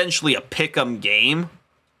it's essentially a pick'em game.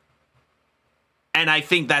 And I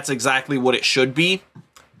think that's exactly what it should be.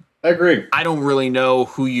 I agree. I don't really know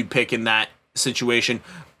who you'd pick in that situation.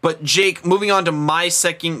 But Jake, moving on to my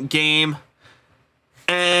second game.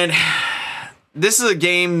 And this is a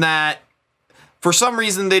game that, for some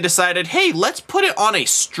reason, they decided, hey, let's put it on a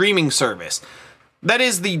streaming service. That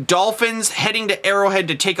is the Dolphins heading to Arrowhead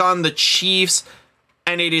to take on the Chiefs.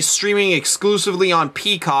 And it is streaming exclusively on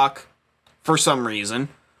Peacock for some reason.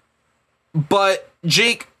 But,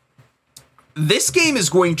 Jake, this game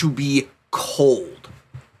is going to be cold.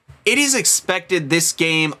 It is expected this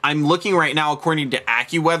game, I'm looking right now according to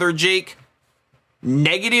AccuWeather, Jake,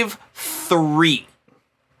 -3.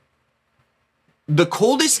 The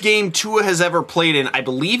coldest game Tua has ever played in, I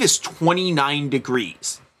believe, is 29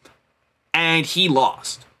 degrees. And he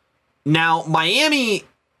lost. Now, Miami,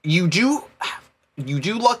 you do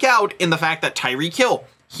luck out in the fact that Tyreek Hill,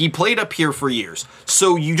 he played up here for years.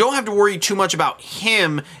 So you don't have to worry too much about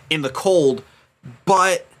him in the cold.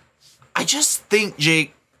 But I just think,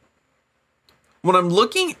 Jake, when I'm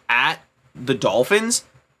looking at the Dolphins,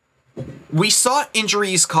 we saw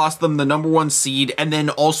injuries cost them the number 1 seed and then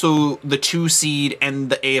also the 2 seed and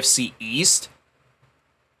the AFC East.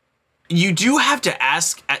 You do have to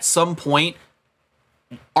ask at some point,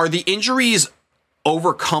 are the injuries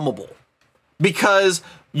overcomable? Because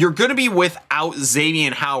you're going to be without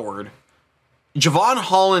Xavier Howard. Javon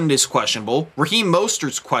Holland is questionable. Raheem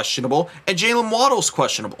Mostert's questionable. And Jalen Waddle's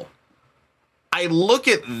questionable. I look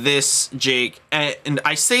at this, Jake, and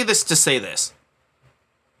I say this to say this.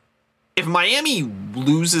 If Miami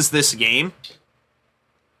loses this game,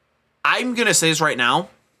 I'm going to say this right now,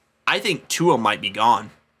 I think Tua might be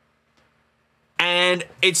gone. And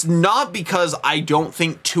it's not because I don't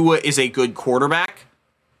think Tua is a good quarterback,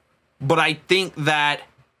 but I think that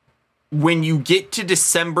when you get to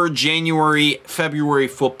December, January, February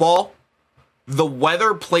football, the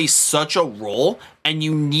weather plays such a role, and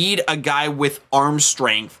you need a guy with arm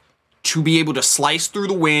strength to be able to slice through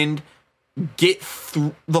the wind, get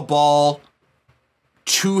through the ball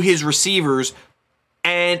to his receivers,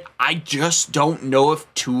 and I just don't know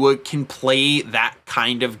if Tua can play that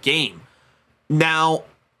kind of game. Now,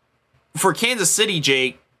 for Kansas City,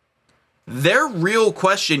 Jake, their real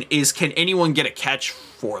question is, can anyone get a catch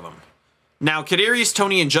for them? Now, Kadarius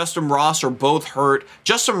Toney and Justin Ross are both hurt.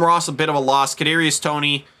 Justin Ross, a bit of a loss. Kadarius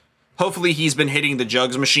Toney, hopefully he's been hitting the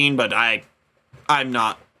jugs machine, but I'm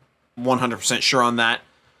not 100% sure on that.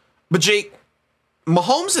 But Jake,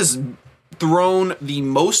 Mahomes has thrown the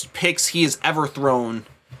most picks he has ever thrown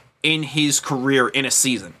in his career in a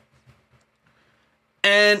season.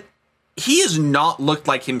 And he has not looked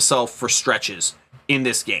like himself for stretches in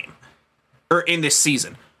this game, or in this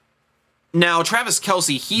season. Now, Travis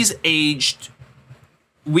Kelce, he's aged.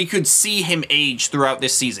 We could see him age throughout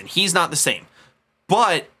this season. He's not the same.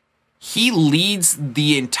 But he leads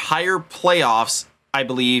the entire playoffs, I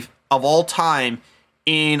believe, of all time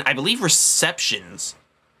in, I believe, receptions.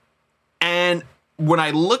 And when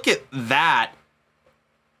I look at that,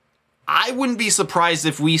 I wouldn't be surprised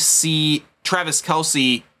if we see Travis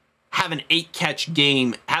Kelce have an 8-catch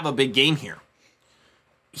game, have a big game here.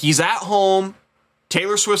 He's at home.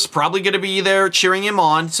 Taylor Swift's probably going to be there cheering him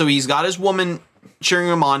on, so he's got his woman cheering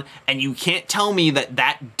him on, and you can't tell me that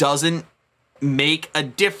that doesn't make a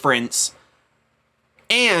difference.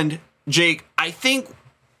 And, Jake, I think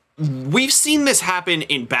we've seen this happen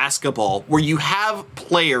in basketball, where you have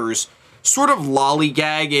players sort of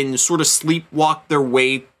lollygag and sort of sleepwalk their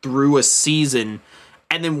way through a season,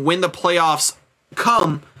 and then when the playoffs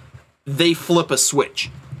come, they flip a switch.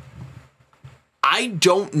 I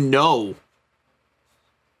don't know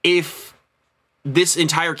if this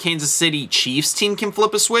entire Kansas City Chiefs team can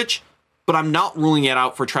flip a switch, but I'm not ruling it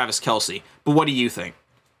out for Travis Kelce. But what do you think?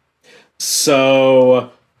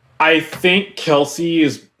 So, I think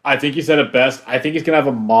Kelce I think you said it best. I think he's going to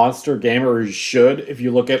have a monster game, or he should, if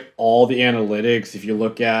you look at all the analytics, if you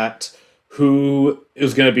look at who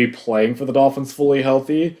is going to be playing for the Dolphins fully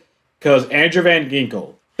healthy. Because Andrew Van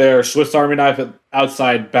Ginkel, their Swiss Army knife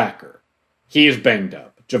outside backer, he's banged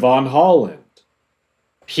up. Javon Holland,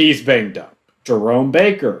 he's banged up. Jerome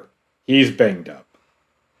Baker, he's banged up.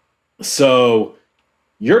 So,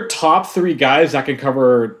 your top 3 guys that can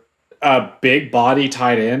cover a big body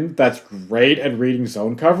tight end that's great at reading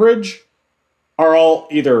zone coverage are all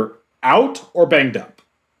either out or banged up.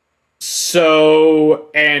 So,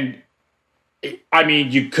 and I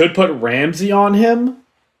mean, you could put Ramsey on him,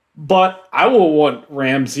 but I will want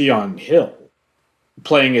Ramsey on Hill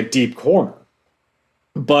playing a deep corner.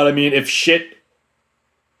 But I mean, if shit,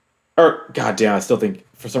 or goddamn, I still think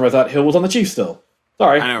for some reason I thought Hill was on the Chiefs still.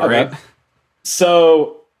 Sorry, I know, my right? bad.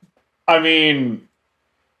 So, I mean,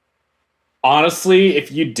 honestly,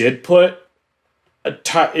 if you did put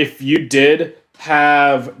if you did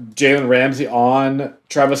have Jalen Ramsey on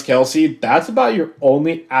Travis Kelce, that's about your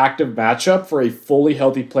only active matchup for a fully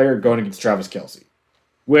healthy player going against Travis Kelce.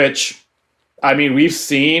 Which, I mean, we've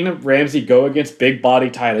seen Ramsey go against big body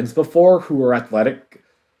tight ends before who are athletic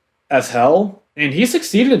as hell, and he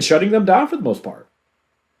succeeded in shutting them down for the most part.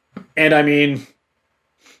 And I mean,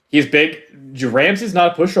 he's big. Ramsey's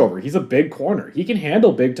not a pushover. He's a big corner. He can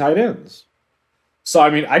handle big tight ends. So, I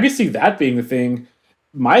mean, I can see that being the thing.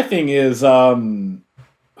 My thing is,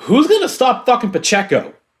 who's going to stop fucking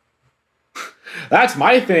Pacheco? That's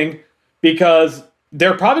my thing, because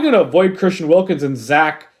they're probably going to avoid Christian Wilkins and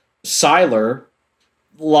Zach Seiler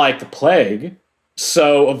like the plague.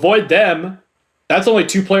 So, avoid them. That's only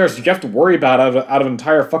two players you have to worry about out of an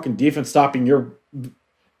entire fucking defense stopping your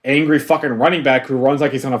angry fucking running back who runs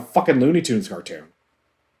like he's on a fucking Looney Tunes cartoon.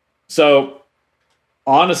 So,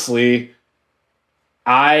 honestly,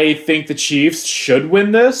 I think the Chiefs should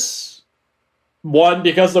win this. One,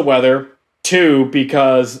 because of the weather. Two,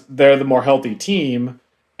 because they're the more healthy team.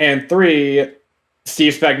 And three,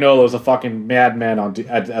 Steve Spagnuolo is a fucking madman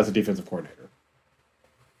as a defensive coordinator.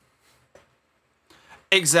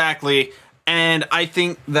 Exactly. And I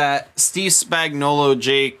think that Steve Spagnuolo,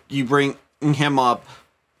 Jake, you bring him up,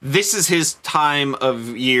 this is his time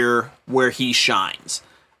of year where he shines.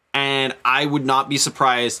 And I would not be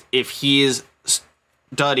surprised if he is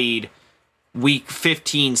studied week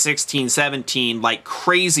 15, 16, 17 like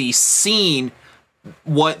crazy, seeing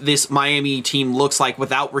what this Miami team looks like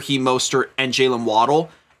without Raheem Mostert and Jalen Waddle,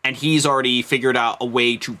 and he's already figured out a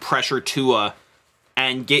way to pressure Tua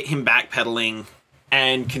and get him backpedaling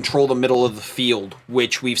and control the middle of the field,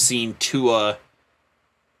 which we've seen Tua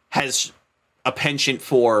has a penchant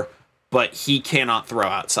for, but he cannot throw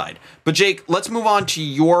outside. But Jake, let's move on to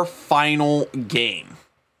your final game.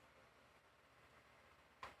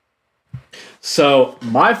 So,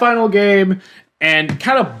 my final game, and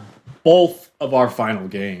kind of both of our final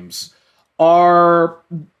games, are,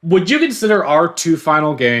 would you consider our two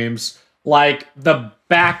final games like the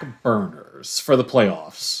back burners for the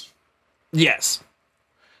playoffs? Yes.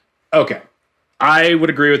 Okay. I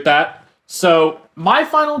would agree with that. So, my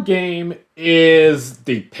final game is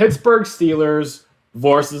the Pittsburgh Steelers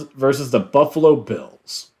versus the Buffalo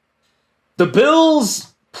Bills. The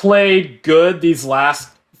Bills played good these last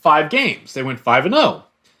 5 games. They went 5-0.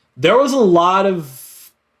 There was a lot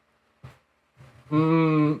of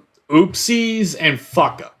oopsies and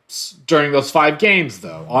fuck-ups during those 5 games,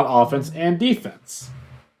 though, on offense and defense.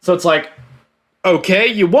 So it's like, okay,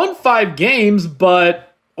 you won 5 games,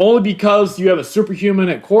 but only because you have a superhuman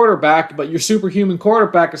at quarterback, but your superhuman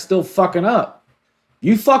quarterback is still fucking up.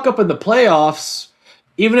 You fuck up in the playoffs,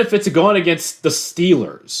 even if it's going against the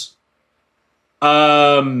Steelers.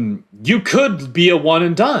 You could be a one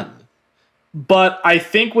and done. But I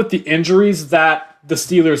think with the injuries that the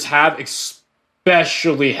Steelers have,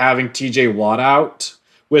 especially having TJ Watt out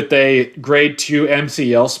with a grade 2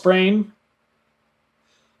 MCL sprain,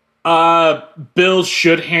 Bills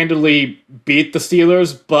should handily beat the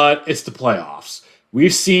Steelers, but it's the playoffs.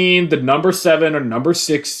 We've seen the number 7 or number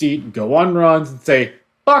 6 seed go on runs and say,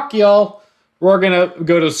 fuck y'all, we're going to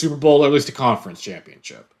go to the Super Bowl or at least a conference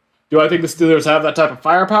championship. Do I think the Steelers have that type of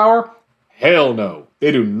firepower? Hell no.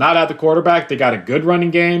 They do not have the quarterback. They got a good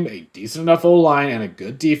running game, a decent enough O-line, and a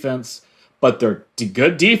good defense. But their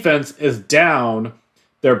good defense is down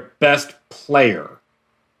their best player.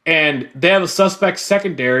 And they have a suspect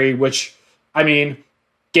secondary, which, I mean,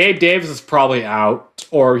 Gabe Davis is probably out,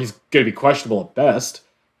 or he's going to be questionable at best.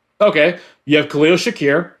 Okay, you have Khalil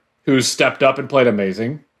Shakir, who's stepped up and played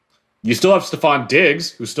amazing. You still have Stephon Diggs,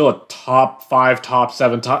 who's still a top 5, top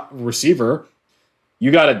 7 top receiver. You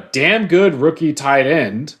got a damn good rookie tight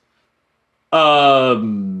end.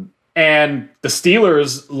 And the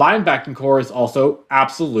Steelers' linebacking core is also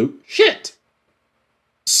absolute shit.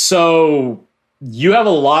 So you have a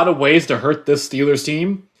lot of ways to hurt this Steelers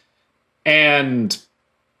team. And,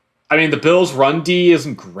 I mean, the Bills' run D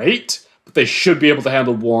isn't great, but they should be able to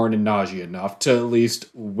handle Warren and Najee enough to at least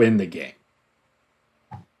win the game.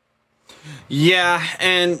 Yeah,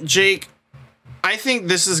 and Jake, I think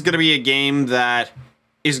this is going to be a game that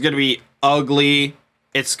is going to be ugly.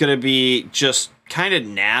 It's going to be just kind of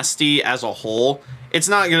nasty as a whole. It's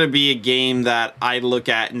not going to be a game that I look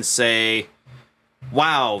at and say,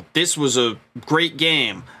 wow, this was a great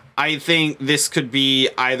game. I think this could be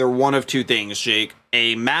either one of two things, Jake.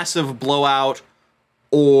 A massive blowout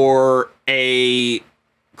or a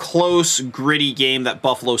close, gritty game that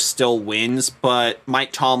Buffalo still wins, but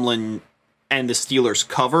Mike Tomlin and the Steelers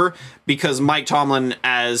cover because Mike Tomlin,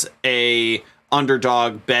 as a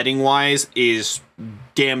underdog betting wise, is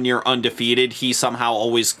damn near undefeated. He somehow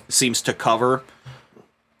always seems to cover,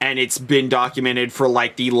 and it's been documented for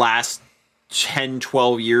like the last 10,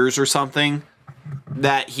 12 years or something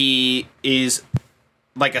that he is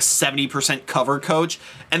like a 70% cover coach,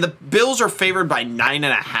 and the Bills are favored by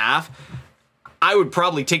 9.5. I would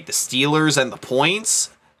probably take the Steelers and the points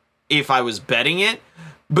if I was betting it.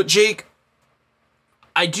 But Jake,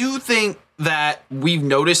 I do think that we've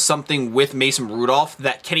noticed something with Mason Rudolph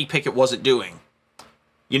that Kenny Pickett wasn't doing.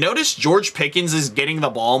 You notice George Pickens is getting the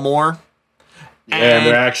ball more. Yeah, and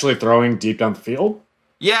they're actually throwing deep down the field.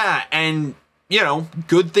 Yeah, and,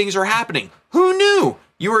 good things are happening. Who knew?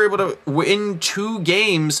 You were able to win 2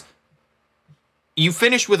 games. You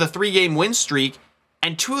finished with a 3-game win streak,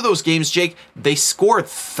 and 2 of those games, Jake, they scored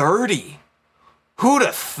 30. Who'd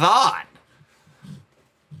have thought?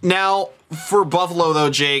 Now, for Buffalo, though,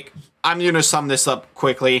 Jake, I'm going to sum this up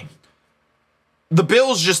quickly. The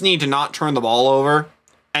Bills just need to not turn the ball over,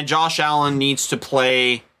 and Josh Allen needs to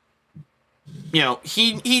play,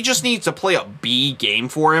 he just needs to play a B game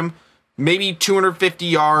for him. Maybe 250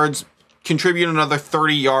 yards, contribute another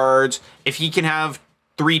 30 yards. If he can have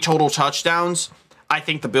 3 total touchdowns, I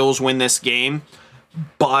think the Bills win this game.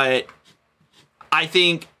 But I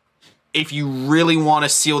think if you really want to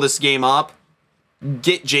seal this game up,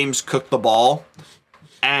 get James Cook the ball.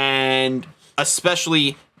 And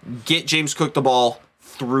especially get James Cook the ball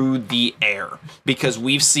through the air. Because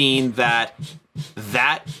we've seen that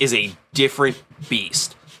is a different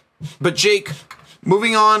beast. But Jake,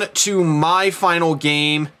 moving on to my final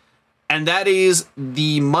game, and that is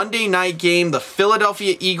the Monday night game, the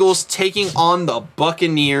Philadelphia Eagles taking on the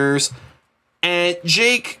Buccaneers. And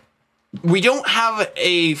Jake, we don't have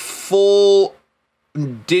a full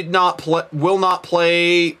will not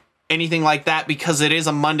play anything like that because it is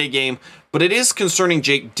a Monday game, but it is concerning,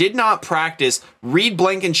 Jake, did not practice Reed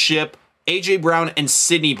Blankenship, A.J. Brown, and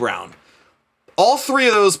Sidney Brown. All 3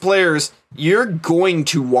 of those players, you're going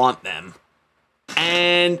to want them.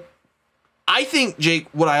 And I think, Jake,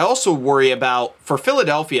 what I also worry about for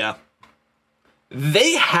Philadelphia,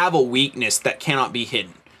 they have a weakness that cannot be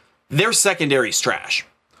hidden. Their secondary's trash.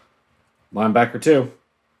 Linebacker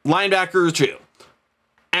too.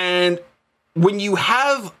 And when you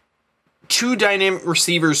have 2 dynamic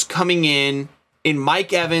receivers coming in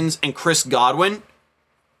Mike Evans and Chris Godwin,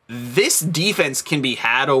 this defense can be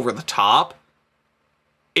had over the top.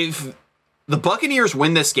 If the Buccaneers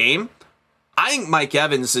win this game, I think Mike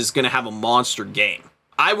Evans is going to have a monster game.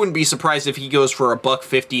 I wouldn't be surprised if he goes for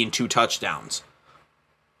 $150 and 2 touchdowns.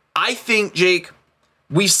 I think, Jake,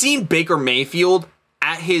 we've seen Baker Mayfield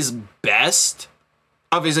at his best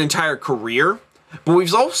of his entire career, but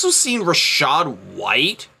we've also seen Rachaad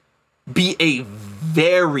White be a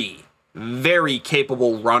very, very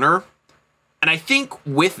capable runner. And I think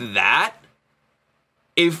with that,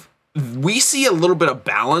 if we see a little bit of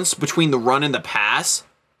balance between the run and the pass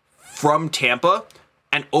from Tampa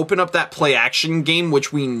and open up that play action game,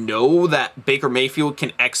 which we know that Baker Mayfield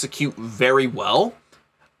can execute very well,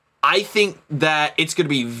 I think that it's going to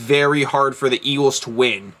be very hard for the Eagles to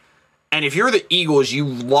win. And if you're the Eagles, you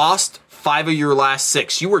lost 5 of your last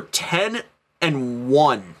 6. You were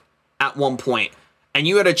 10-1 at one point, and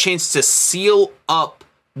you had a chance to seal up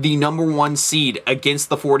the number 1 seed against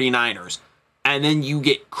the 49ers, and then you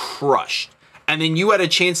get crushed. And then you had a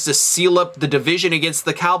chance to seal up the division against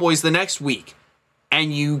the Cowboys the next week,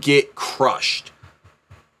 and you get crushed.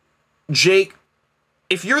 Jake,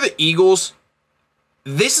 if you're the Eagles,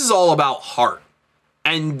 this is all about heart.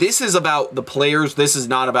 And this is about the players. This is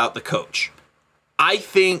not about the coach. I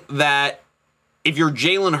think that if you're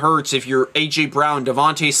Jalen Hurts, if you're A.J. Brown,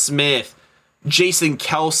 Devontae Smith, Jason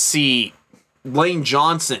Kelsey, Lane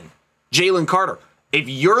Johnson, Jalen Carter, if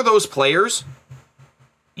you're those players,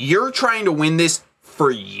 you're trying to win this for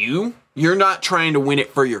you. You're not trying to win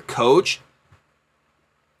it for your coach.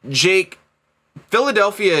 Jake,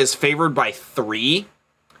 Philadelphia is favored by 3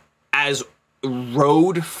 as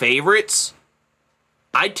road favorites.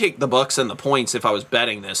 I'd take the Bucs and the points if I was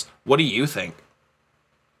betting this. What do you think?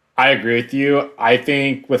 I agree with you. I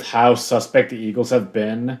think with how suspect the Eagles have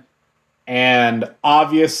been, and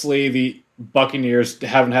obviously the Buccaneers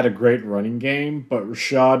haven't had a great running game, but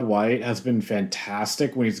Rachaad White has been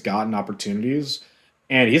fantastic when he's gotten opportunities,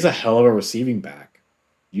 and he's a hell of a receiving back.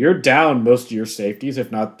 You're down most of your safeties.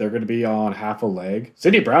 If not, they're going to be on half a leg.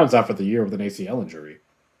 Sidney Brown's out for the year with an ACL injury.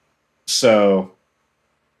 So,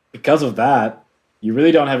 because of that, you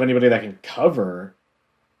really don't have anybody that can cover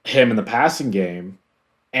him in the passing game.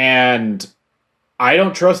 And I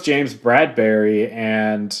don't trust James Bradbury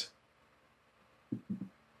and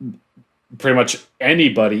pretty much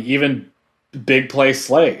anybody, even Big Play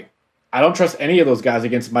Slay. I don't trust any of those guys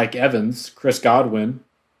against Mike Evans, Chris Godwin,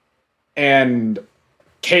 and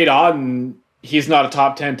Cade Otton. He's not a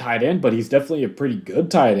top 10 tight end, but he's definitely a pretty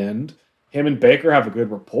good tight end. Him and Baker have a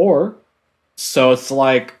good rapport. So it's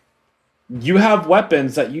like, you have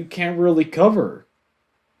weapons that you can't really cover.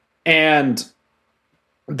 And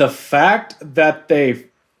the fact that they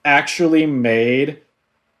actually made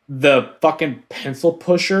the fucking pencil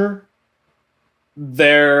pusher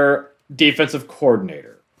their defensive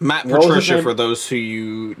coordinator. Matt Patricia, for those who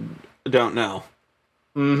you don't know.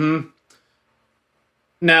 Mm-hmm.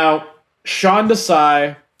 Now, Sean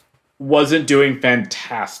Desai wasn't doing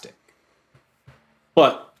fantastic.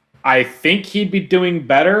 But I think he'd be doing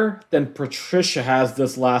better than Patricia has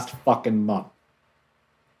this last fucking month.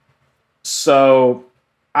 So,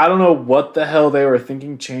 I don't know what the hell they were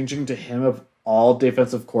thinking changing to him of all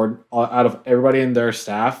defensive out of everybody in their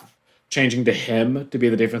staff, changing to him to be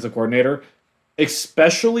the defensive coordinator,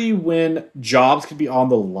 especially when jobs could be on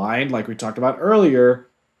the line, like we talked about earlier,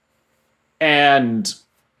 and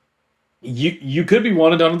you could be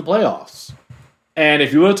one and done in the playoffs. And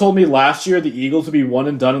if you would have told me last year the Eagles would be one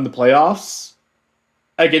and done in the playoffs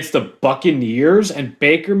against the Buccaneers and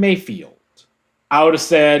Baker Mayfield, I would have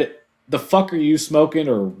said, the fuck are you smoking,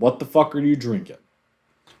 or what the fuck are you drinking?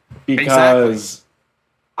 Because exactly.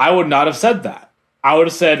 I would not have said that. I would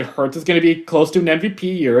have said Hurts is going to be close to an MVP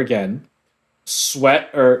year again.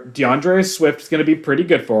 DeAndre Swift is going to be pretty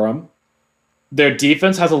good for him. Their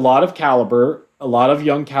defense has a lot of caliber, a lot of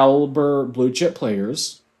young caliber blue chip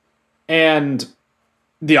players. And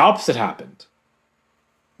the opposite happened.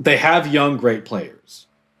 They have young, great players.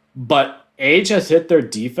 But age has hit their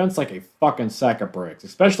defense like a fucking sack of bricks,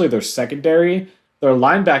 especially their secondary. Their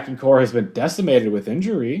linebacking core has been decimated with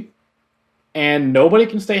injury, and nobody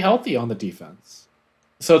can stay healthy on the defense.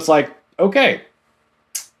 So it's like, okay,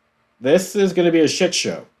 this is going to be a shit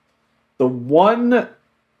show. The one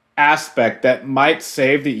aspect that might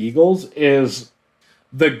save the Eagles is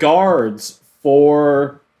the guards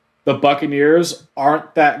for the Buccaneers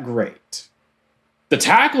aren't that great. The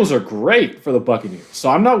tackles are great for the Buccaneers,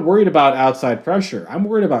 so I'm not worried about outside pressure. I'm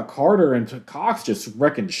worried about Carter and Cox just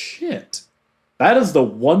wrecking shit. That is the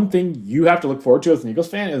one thing you have to look forward to as an Eagles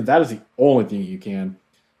fan, and that is the only thing you can.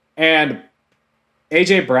 And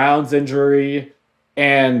A.J. Brown's injury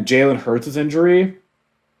and Jalen Hurts' injury,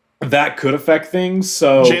 that could affect things.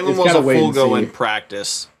 So Jalen was a full go in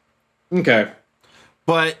practice. Okay.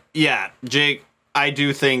 But, yeah, Jake, I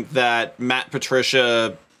do think that Matt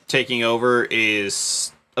Patricia taking over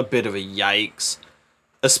is a bit of a yikes.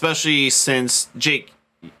 Especially since, Jake,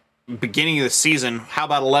 beginning of the season, how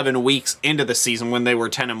about 11 weeks into the season when they were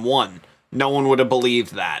 10-1? No one would have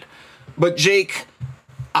believed that. But, Jake,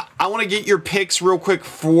 I want to get your picks real quick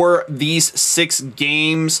for these 6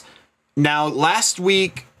 games. Now, last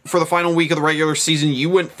week, for the final week of the regular season, you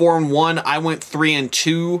went 4-1. I went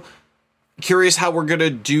 3-2. Curious how we're going to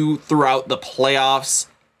do throughout the playoffs.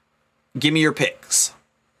 Give me your picks.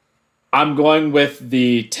 I'm going with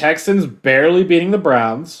the Texans barely beating the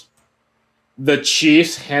Browns, the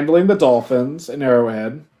Chiefs handling the Dolphins in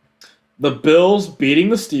Arrowhead, the Bills beating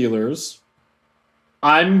the Steelers.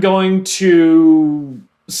 I'm going to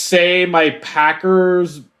say my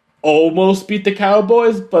Packers almost beat the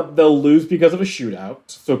Cowboys, but they'll lose because of a shootout.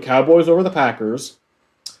 So Cowboys over the Packers.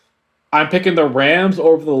 I'm picking the Rams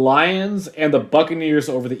over the Lions and the Buccaneers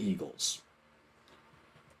over the Eagles.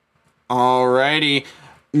 Alrighty.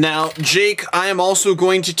 Now, Jake, I am also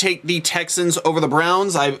going to take the Texans over the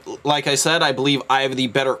Browns. Like I said, I believe I have the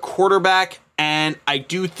better quarterback, and I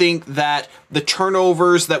do think that the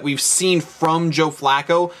turnovers that we've seen from Joe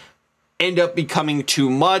Flacco end up becoming too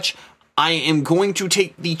much. I am going to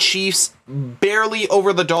take the Chiefs barely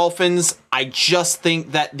over the Dolphins. I just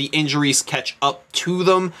think that the injuries catch up to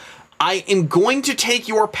them. I am going to take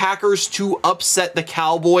your Packers to upset the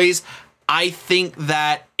Cowboys. I think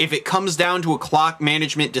that if it comes down to a clock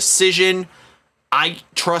management decision, I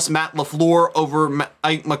trust Matt LaFleur over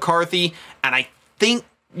Mike McCarthy, and I think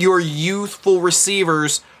your youthful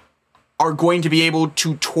receivers are going to be able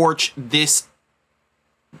to torch this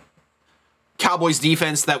Cowboys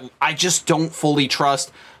defense that I just don't fully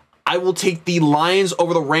trust. I will take the Lions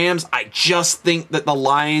over the Rams. I just think that the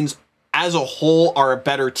Lions as a whole are a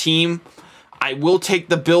better team. I will take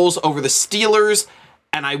the Bills over the Steelers,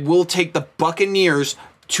 and I will take the Buccaneers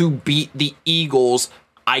to beat the Eagles.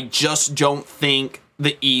 I just don't think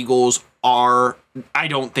the Eagles are... I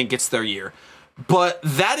don't think it's their year. But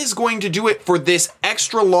that is going to do it for this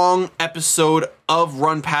extra long episode of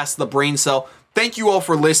Run Past the Braincell. Thank you all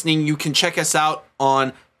for listening. You can check us out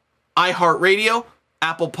on iHeartRadio,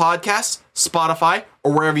 Apple Podcasts, Spotify,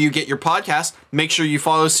 or wherever you get your podcasts. Make sure you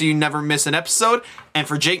follow so you never miss an episode. And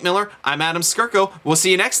for Jake Miller, I'm Adam Skirko. We'll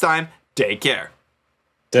see you next time. Take care.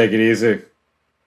 Take it easy.